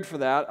prepared for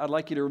that, I'd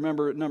like you to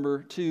remember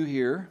number 2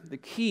 here. The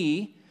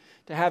key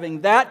to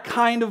having that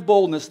kind of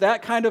boldness,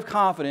 that kind of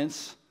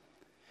confidence,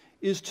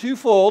 is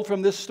twofold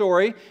from this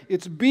story.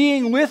 It's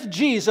being with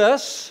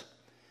Jesus,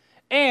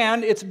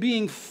 and it's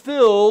being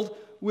filled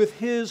with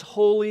His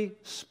Holy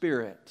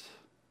Spirit. Do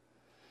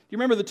you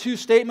remember the 2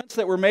 statements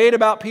that were made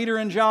about Peter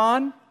and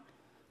John?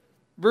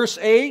 Verse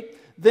 8,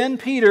 then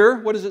Peter,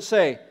 what does it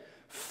say?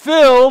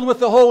 Filled with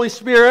the Holy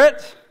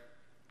Spirit.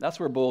 That's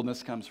where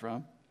boldness comes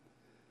from.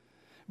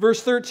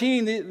 Verse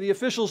 13, the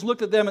officials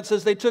looked at them and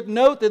says they took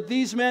note that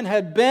these men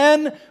had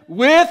been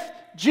with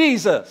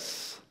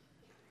Jesus.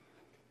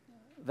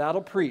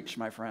 That'll preach,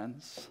 my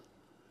friends.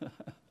 I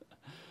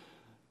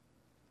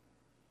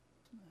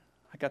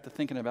got to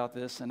thinking about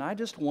this, and I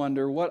just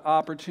wonder what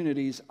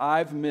opportunities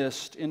I've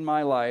missed in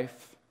my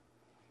life.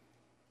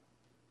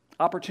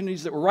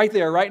 Opportunities that were right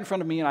there, right in front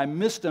of me, and I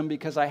missed them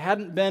because I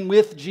hadn't been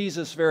with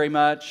Jesus very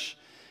much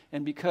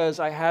and because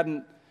I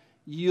hadn't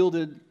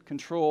yielded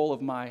control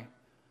of my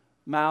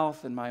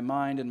mouth and my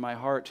mind and my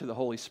heart to the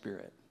Holy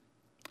Spirit.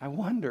 I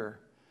wonder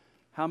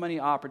how many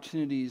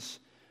opportunities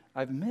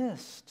I've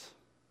missed.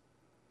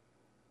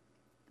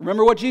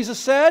 Remember what Jesus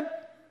said?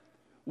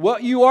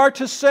 What you are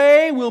to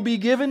say will be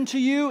given to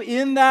you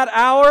in that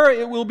hour.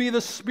 It will be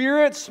the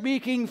Spirit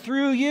speaking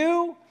through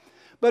you.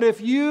 But if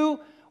you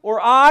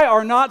or I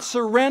are not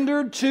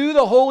surrendered to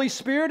the Holy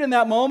Spirit in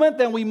that moment,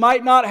 then we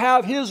might not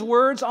have His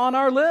words on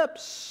our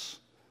lips.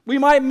 We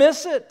might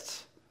miss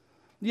it.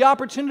 The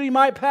opportunity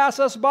might pass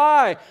us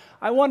by.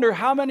 I wonder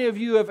how many of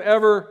you have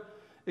ever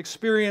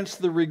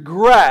experienced the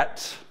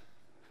regret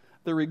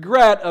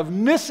of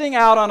missing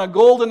out on a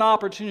golden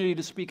opportunity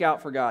to speak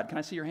out for God. Can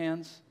I see your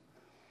hands?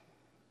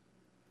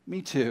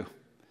 Me too.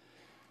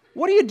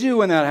 What do you do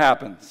when that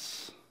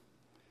happens?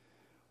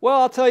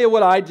 Well, I'll tell you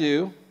what I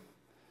do.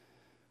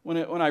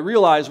 When I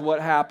realize what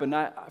happened,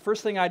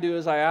 first thing I do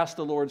is I ask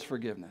the Lord's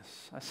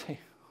forgiveness. I say,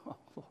 oh,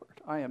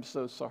 Lord, I am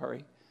so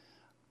sorry.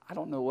 I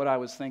don't know what I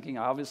was thinking.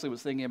 I obviously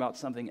was thinking about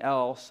something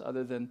else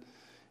other than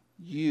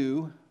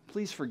you.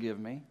 Please forgive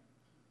me.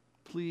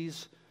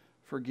 Please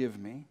forgive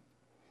me.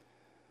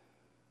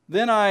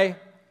 Then I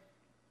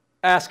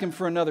ask Him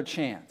for another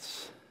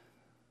chance.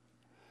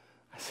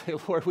 I say,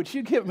 Lord, would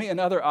you give me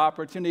another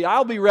opportunity?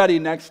 I'll be ready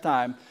next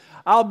time.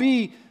 I'll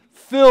be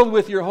filled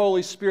with your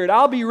Holy Spirit.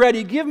 I'll be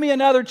ready. Give me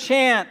another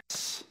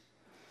chance.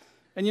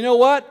 And you know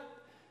what?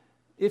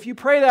 If you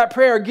pray that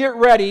prayer, get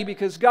ready,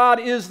 because God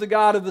is the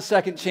God of the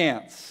second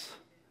chance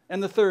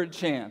and the third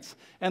chance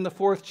and the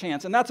fourth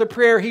chance. And that's a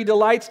prayer He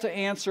delights to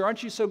answer.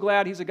 Aren't you so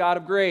glad He's a God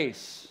of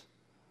grace?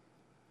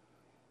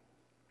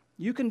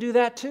 You can do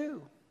that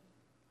too.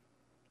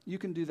 You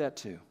can do that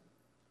too.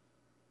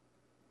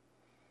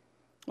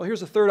 Well,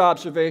 here's a third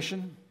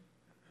observation.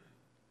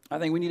 I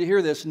think we need to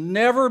hear this.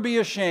 Never be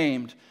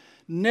ashamed.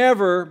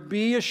 Never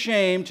be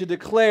ashamed to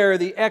declare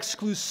the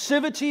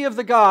exclusivity of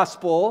the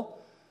gospel.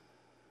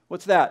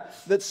 What's that?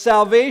 That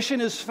salvation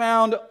is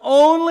found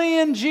only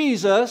in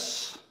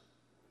Jesus,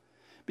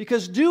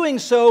 because doing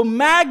so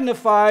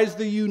magnifies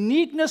the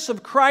uniqueness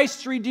of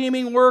Christ's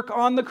redeeming work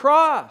on the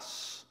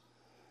cross.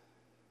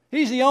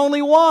 He's the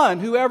only one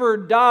who ever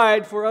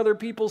died for other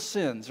people's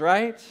sins,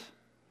 right?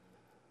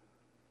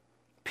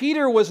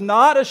 Peter was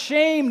not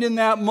ashamed in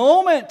that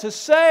moment to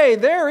say,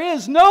 there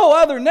is no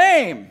other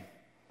name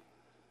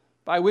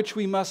by which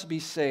we must be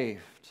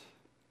saved.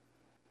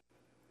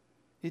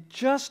 It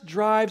just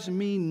drives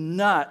me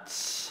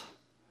nuts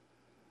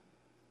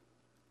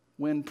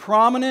when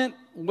prominent,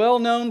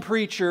 well-known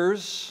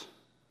preachers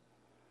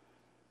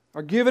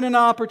are given an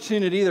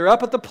opportunity. They're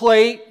up at the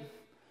plate,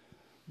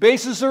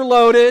 bases are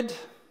loaded,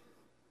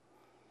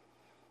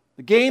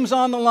 the game's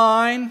on the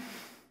line,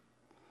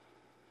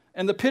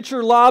 and the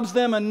pitcher lobs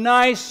them a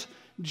nice,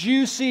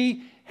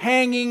 juicy,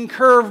 hanging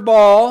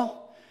curveball,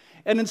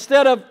 and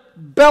instead of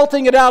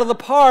belting it out of the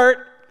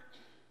park,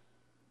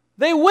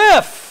 they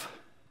whiff.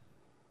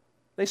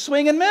 They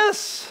swing and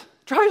miss.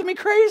 It drives me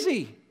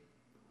crazy.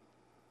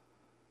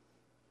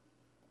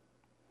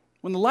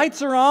 When the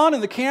lights are on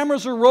and the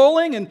cameras are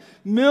rolling and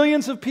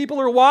millions of people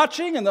are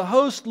watching and the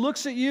host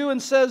looks at you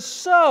and says,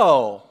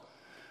 so,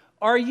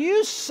 are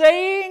you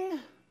saying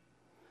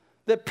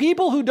that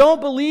people who don't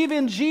believe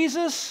in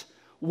Jesus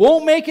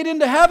won't make it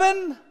into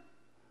heaven?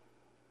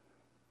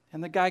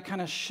 And the guy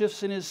kind of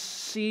shifts in his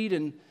seat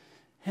and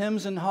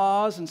hems and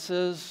haws and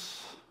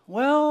says,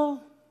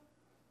 well,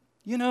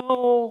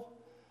 Who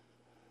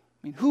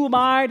am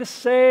I to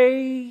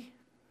say,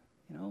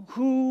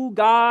 who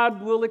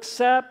God will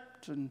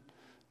accept and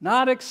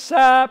not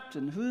accept,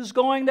 and who's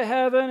going to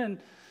heaven and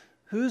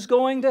who's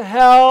going to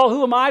hell?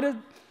 Who am I to,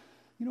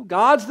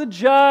 God's the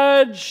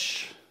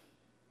judge.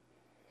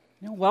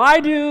 What I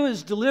do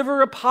is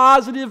deliver a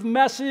positive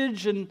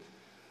message and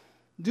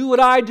do what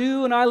I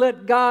do, and I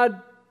let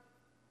God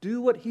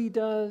do what He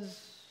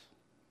does.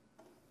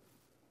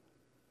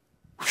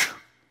 Whew.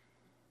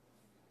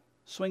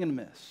 Swing and a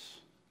miss.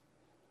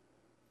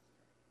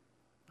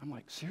 I'm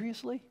like,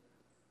 seriously?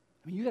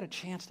 You got a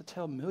chance to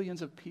tell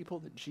millions of people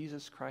that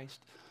Jesus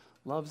Christ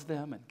loves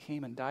them and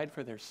came and died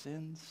for their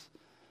sins,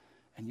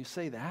 and you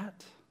say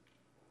that?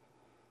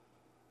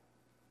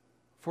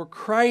 For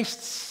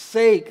Christ's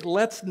sake,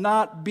 let's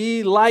not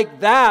be like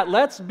that.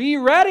 Let's be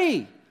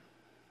ready.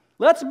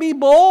 Let's be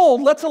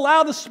bold. Let's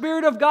allow the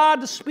Spirit of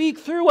God to speak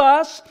through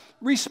us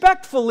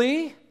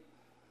respectfully,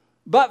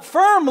 but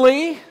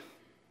firmly.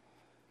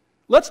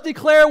 Let's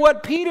declare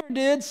what Peter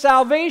did.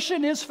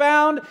 Salvation is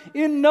found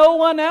in no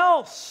one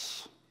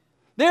else.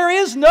 There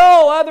is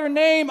no other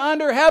name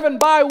under heaven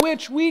by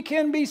which we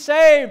can be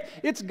saved.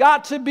 It's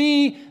got to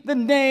be the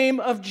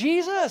name of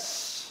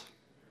Jesus.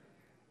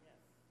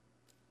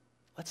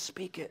 Let's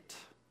speak it.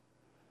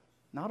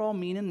 Not all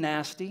mean and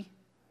nasty,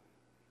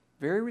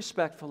 very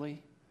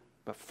respectfully,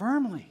 but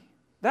firmly.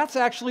 That's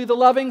actually the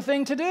loving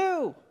thing to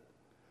do.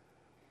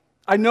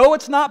 I know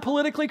it's not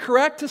politically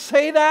correct to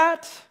say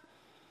that.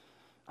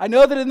 I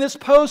know that in this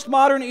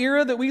postmodern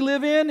era that we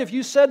live in, if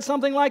you said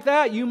something like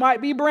that, you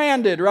might be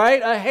branded,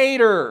 right? A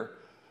hater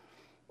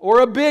or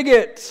a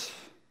bigot.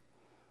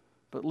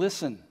 But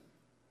listen,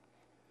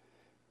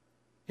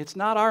 it's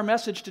not our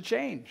message to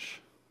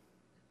change.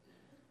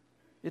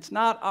 It's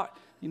not,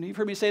 you've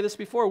heard me say this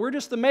before, we're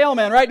just the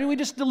mailman, right? We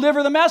just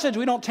deliver the message.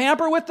 We don't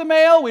tamper with the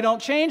mail, we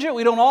don't change it,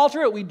 we don't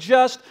alter it, we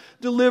just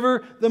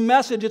deliver the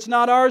message. It's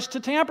not ours to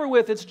tamper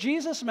with, it's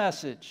Jesus'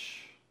 message.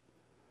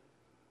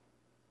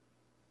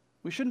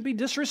 We shouldn't be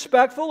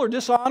disrespectful or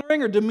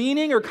dishonoring or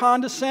demeaning or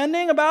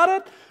condescending about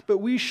it, but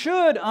we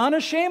should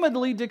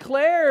unashamedly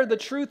declare the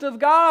truth of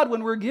God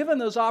when we're given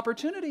those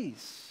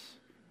opportunities.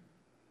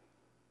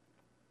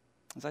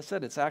 As I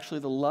said, it's actually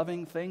the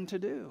loving thing to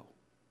do.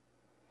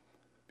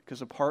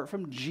 Because apart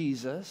from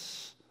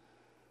Jesus,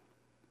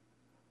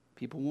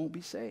 people won't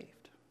be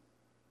saved.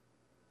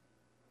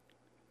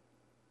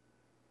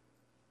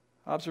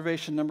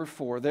 Observation number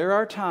 4. There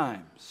are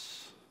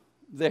times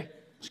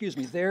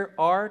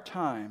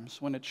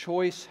when a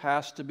choice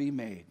has to be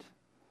made.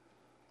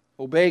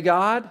 Obey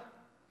God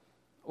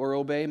or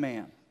obey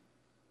man.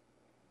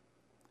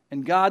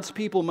 And God's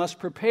people must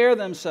prepare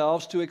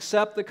themselves to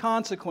accept the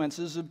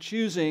consequences of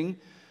choosing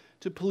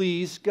to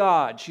please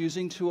God,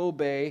 choosing to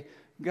obey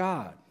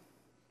God.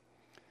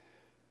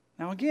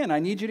 Now again, I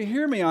need you to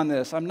hear me on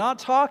this. I'm not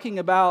talking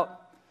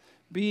about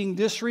being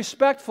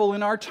disrespectful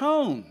in our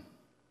tone.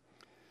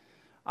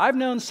 I've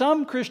known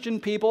some Christian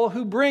people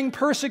who bring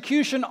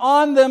persecution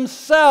on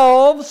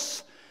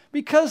themselves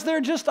because they're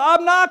just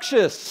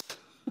obnoxious.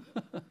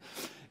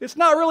 It's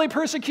not really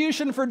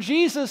persecution for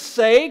Jesus'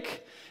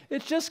 sake.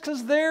 It's just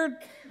because they're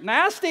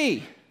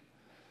nasty.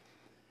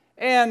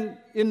 And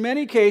in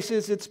many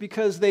cases, it's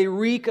because they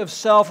reek of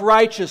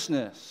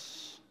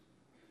self-righteousness.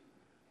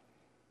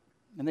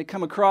 And they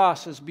come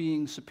across as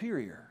being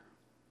superior.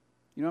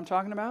 You know what I'm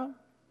talking about?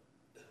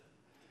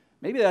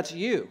 Maybe that's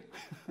you.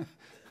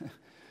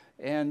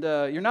 And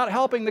you're not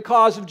helping the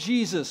cause of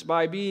Jesus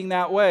by being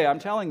that way. I'm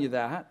telling you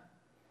that.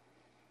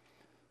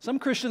 Some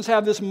Christians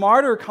have this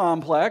martyr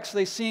complex.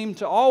 They seem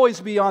to always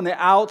be on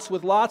the outs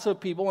with lots of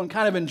people and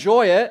kind of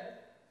enjoy it.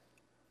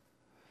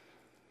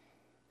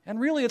 And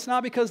really, it's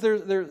not because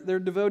they're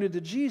devoted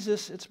to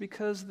Jesus. It's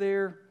because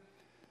they're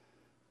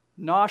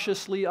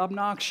nauseously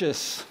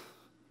obnoxious.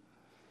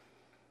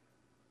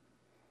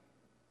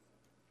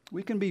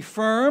 We can be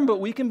firm, but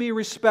we can be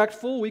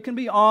respectful. We can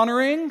be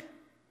honoring.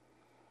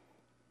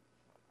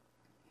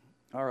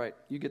 All right,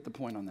 you get the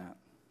point on that.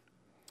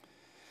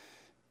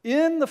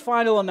 In the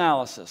final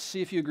analysis,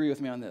 see if you agree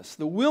with me on this.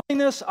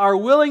 Our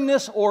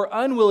willingness or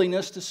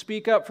unwillingness to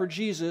speak up for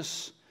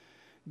Jesus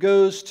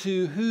goes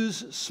to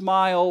whose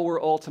smile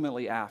we're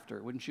ultimately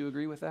after. Wouldn't you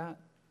agree with that?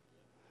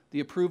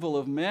 The approval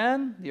of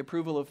men, the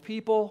approval of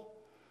people,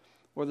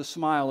 or the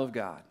smile of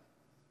God?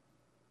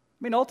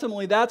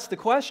 Ultimately, that's the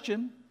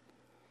question.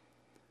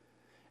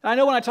 And I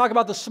know when I talk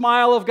about the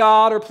smile of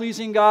God or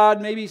pleasing God,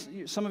 maybe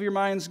some of your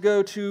minds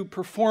go to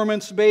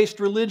performance-based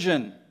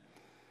religion.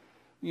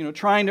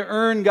 Trying to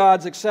earn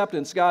God's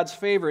acceptance, God's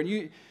favor. And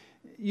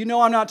you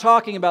know I'm not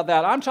talking about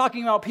that. I'm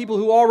talking about people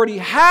who already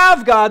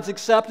have God's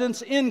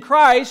acceptance in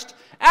Christ,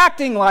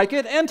 acting like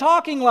it and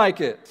talking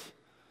like it.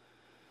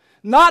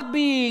 Not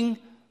being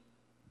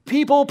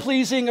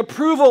people-pleasing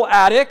approval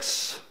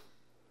addicts,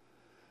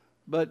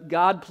 but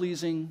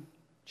God-pleasing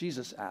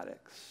Jesus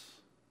addicts.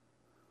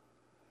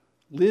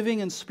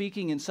 Living and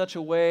speaking in such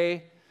a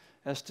way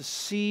as to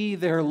see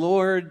their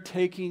Lord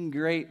taking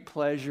great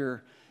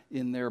pleasure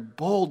in their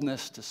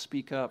boldness to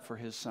speak up for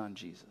His Son,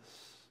 Jesus.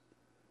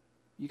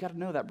 you got to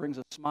know that brings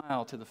a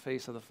smile to the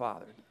face of the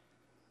Father.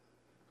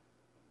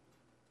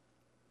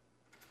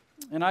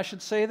 And I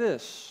should say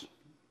this.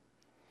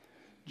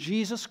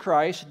 Jesus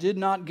Christ did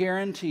not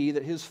guarantee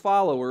that his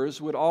followers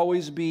would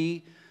always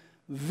be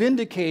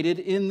vindicated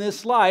in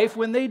this life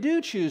when they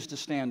do choose to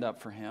stand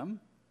up for him.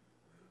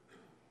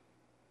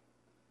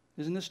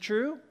 Isn't this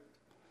true?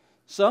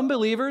 Some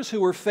believers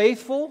who were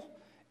faithful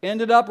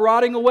ended up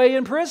rotting away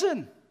in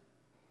prison,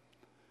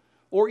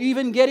 or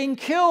even getting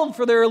killed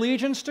for their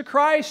allegiance to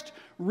Christ.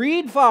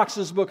 Read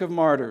Fox's Book of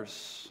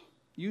Martyrs.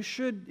 You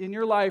should, in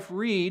your life,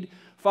 read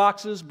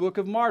Fox's Book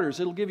of Martyrs.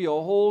 It'll give you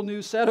a whole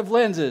new set of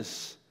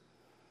lenses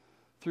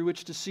through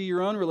which to see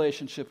your own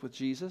relationship with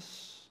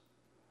Jesus.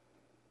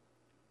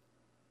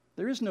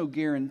 There is no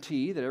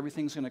guarantee that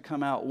everything's going to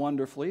come out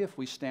wonderfully if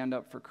we stand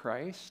up for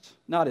Christ.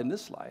 Not in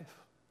this life.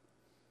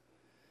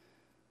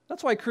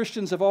 That's why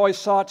Christians have always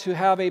sought to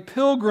have a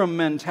pilgrim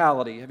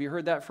mentality. Have you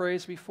heard that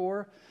phrase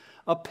before?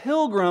 A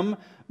pilgrim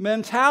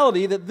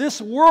mentality, that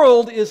this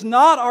world is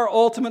not our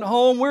ultimate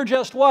home. We're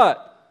just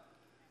what?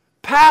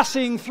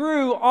 Passing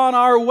through on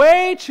our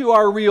way to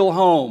our real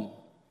home.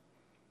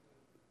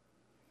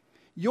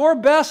 Your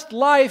best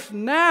life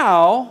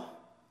now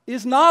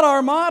is not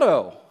our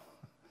motto.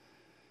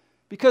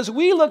 Because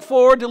we look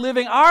forward to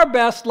living our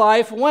best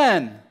life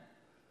when?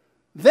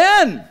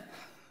 Then.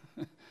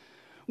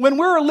 When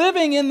we're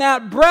living in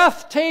that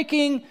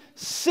breathtaking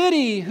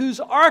city whose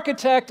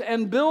architect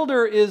and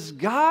builder is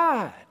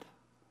God.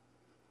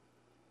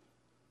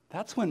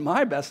 That's when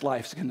my best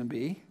life's going to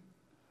be.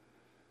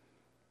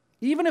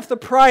 Even if the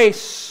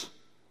price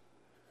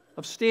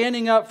of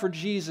standing up for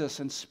Jesus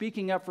and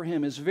speaking up for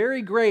him is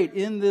very great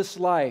in this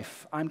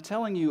life, I'm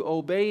telling you,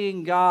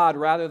 obeying God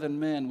rather than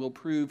men will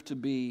prove to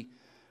be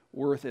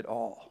worth it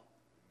all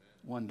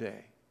one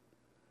day.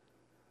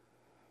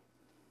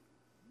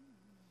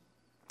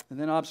 And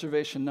then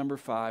observation number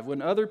 5,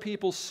 when other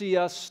people see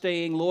us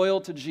staying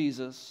loyal to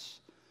Jesus,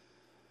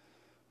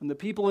 when the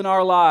people in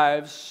our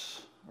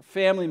lives, our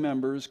family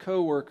members,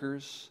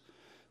 co-workers,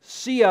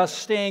 see us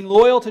staying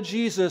loyal to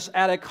Jesus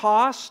at a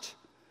cost,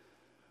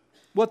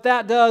 what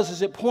that does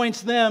is it points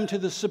them to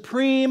the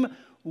supreme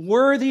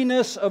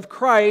worthiness of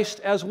Christ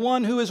as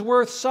one who is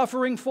worth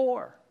suffering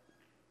for.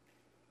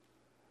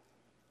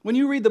 When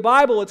you read the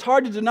Bible, it's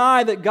hard to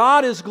deny that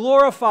God is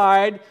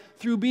glorified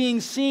through being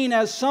seen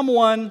as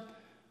someone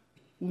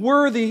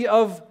worthy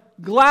of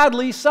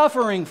gladly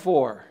suffering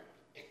for.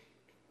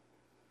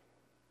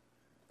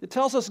 It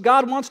tells us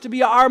God wants to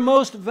be our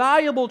most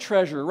valuable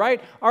treasure,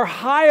 right? Our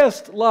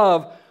highest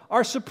love,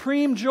 our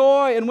supreme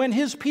joy. And when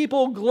his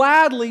people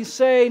gladly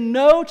say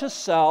no to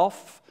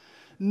self,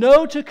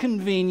 no to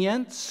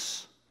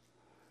convenience,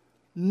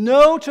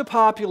 no to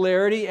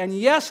popularity, and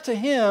yes to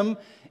him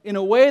in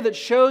a way that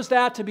shows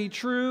that to be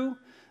true,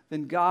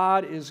 then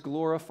God is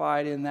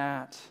glorified in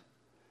that.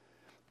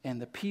 And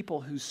the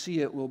people who see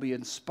it will be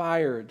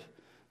inspired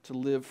to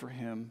live for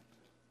him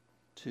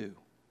too.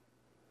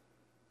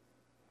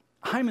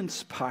 I'm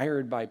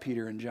inspired by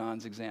Peter and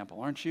John's example,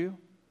 aren't you?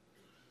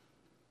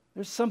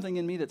 There's something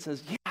in me that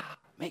says, yeah,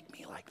 make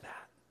me like that.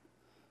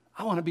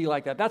 I want to be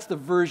like that. That's the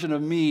version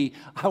of me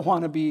I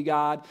want to be,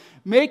 God.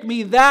 Make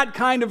me that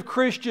kind of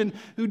Christian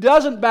who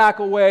doesn't back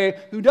away,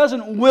 who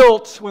doesn't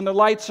wilt when the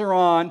lights are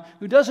on,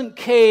 who doesn't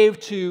cave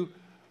to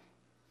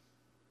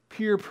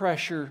peer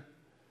pressure,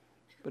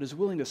 but is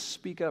willing to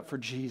speak up for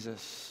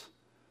Jesus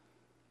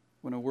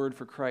when a word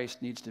for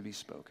Christ needs to be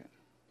spoken.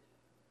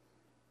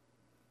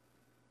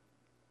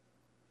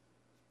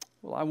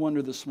 Well, I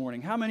wonder this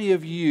morning, how many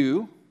of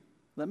you,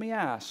 let me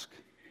ask,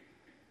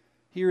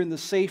 here in the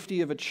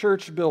safety of a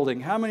church building,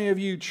 how many of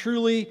you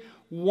truly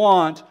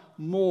want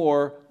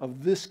more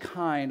of this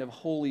kind of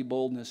holy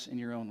boldness in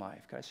your own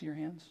life? Can I see your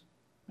hands?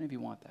 How many of you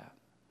want that?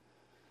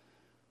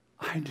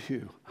 I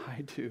do.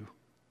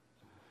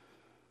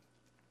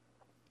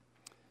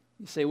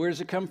 You say, where does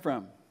it come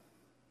from?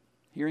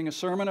 Hearing a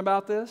sermon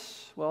about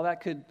this? Well,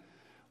 that could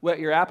whet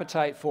your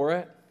appetite for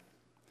it.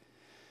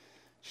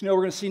 But you know,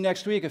 we're going to see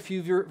next week, a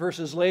few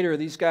verses later,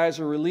 these guys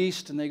are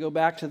released and they go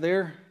back to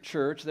their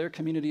church, their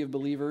community of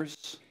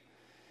believers,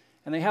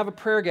 and they have a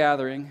prayer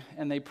gathering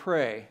and they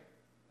pray.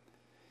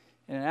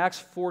 And in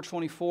Acts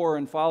 4:24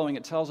 and following,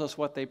 it tells us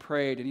what they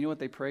prayed. And you know what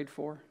they prayed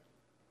for?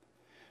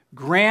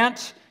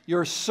 Grant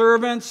your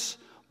servants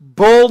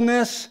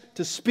boldness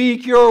to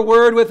speak your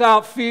word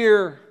without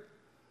fear,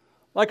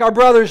 like our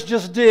brothers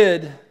just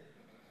did.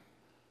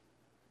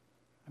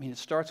 I mean, it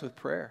starts with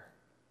prayer.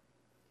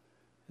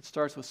 It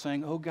starts with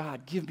saying, oh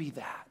God, give me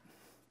that.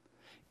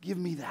 Give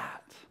me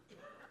that.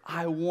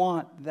 I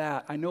want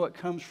that. I know it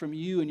comes from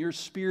you and your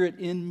Spirit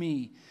in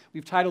me.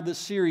 We've titled this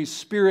series,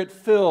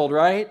 Spirit-Filled,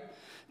 right?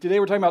 Today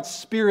we're talking about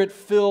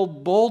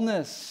Spirit-Filled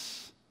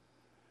boldness.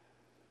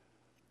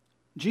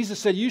 Jesus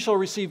said, you shall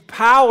receive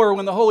power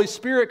when the Holy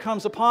Spirit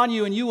comes upon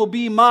you, and you will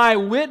be my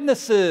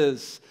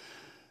witnesses.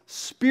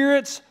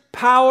 Spirit's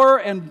power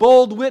and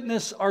bold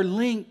witness are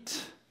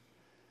linked.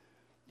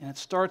 And it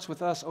starts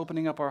with us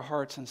opening up our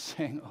hearts and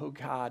saying, oh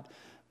God,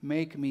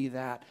 make me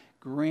that,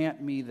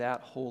 grant me that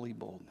holy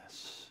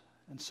boldness.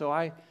 And so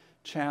I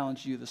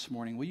challenge you this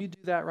morning. Will you do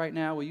that right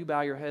now? Will you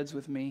bow your heads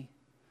with me?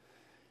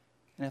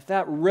 And if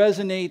that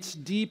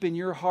resonates deep in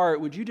your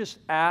heart, would you just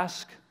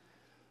ask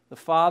the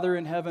Father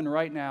in heaven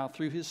right now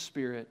through His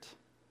Spirit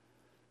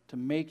to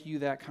make you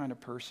that kind of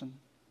person,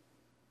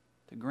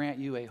 to grant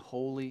you a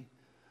holy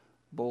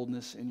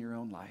boldness in your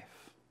own life?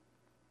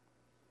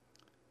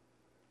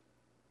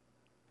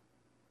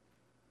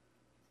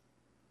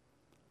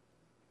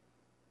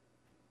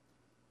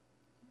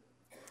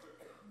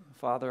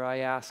 Father, I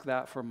ask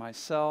that for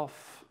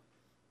myself,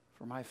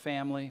 for my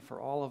family, for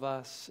all of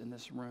us in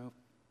this room.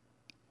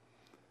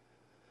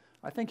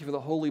 I thank you for the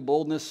holy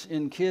boldness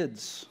in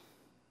kids,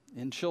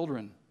 in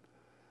children,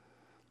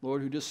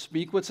 Lord, who just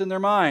speak what's in their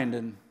mind.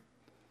 And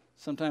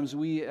sometimes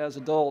we as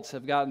adults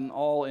have gotten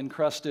all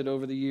encrusted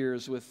over the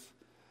years with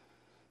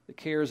the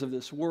cares of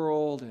this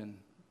world and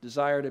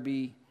desire to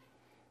be,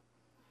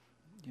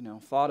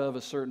 thought of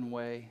a certain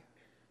way.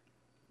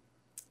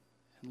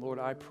 And Lord,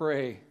 I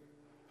pray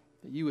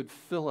that you would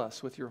fill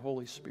us with your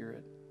Holy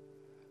Spirit,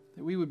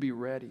 that we would be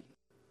ready.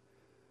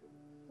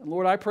 And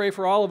Lord, I pray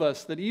for all of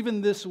us that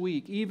even this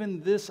week,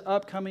 even this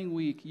upcoming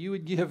week, you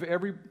would give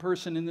every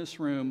person in this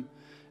room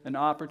an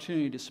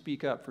opportunity to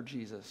speak up for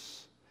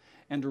Jesus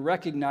and to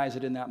recognize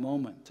it in that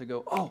moment, to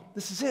go, oh,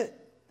 this is it.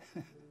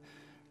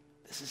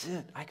 This is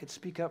it. I could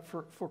speak up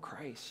for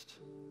Christ.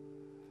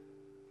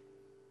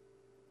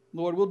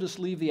 Lord, we'll just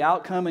leave the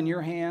outcome in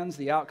your hands,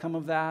 the outcome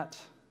of that.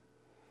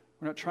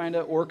 We're not trying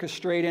to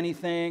orchestrate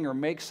anything or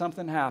make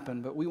something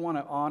happen, but we want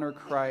to honor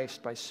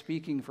Christ by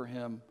speaking for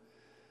Him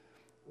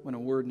when a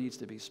word needs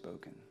to be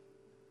spoken.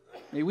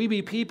 May we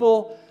be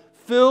people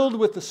filled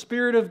with the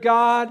Spirit of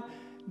God.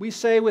 We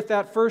say with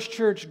that first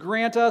church,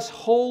 grant us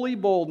holy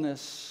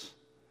boldness.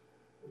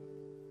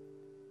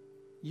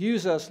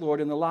 Use us,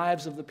 Lord, in the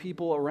lives of the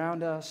people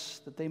around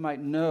us, that they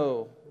might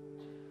know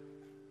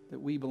that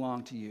we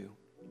belong to you.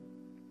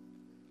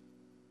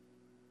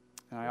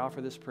 And I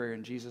offer this prayer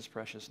in Jesus'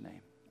 precious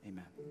name.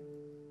 Amen.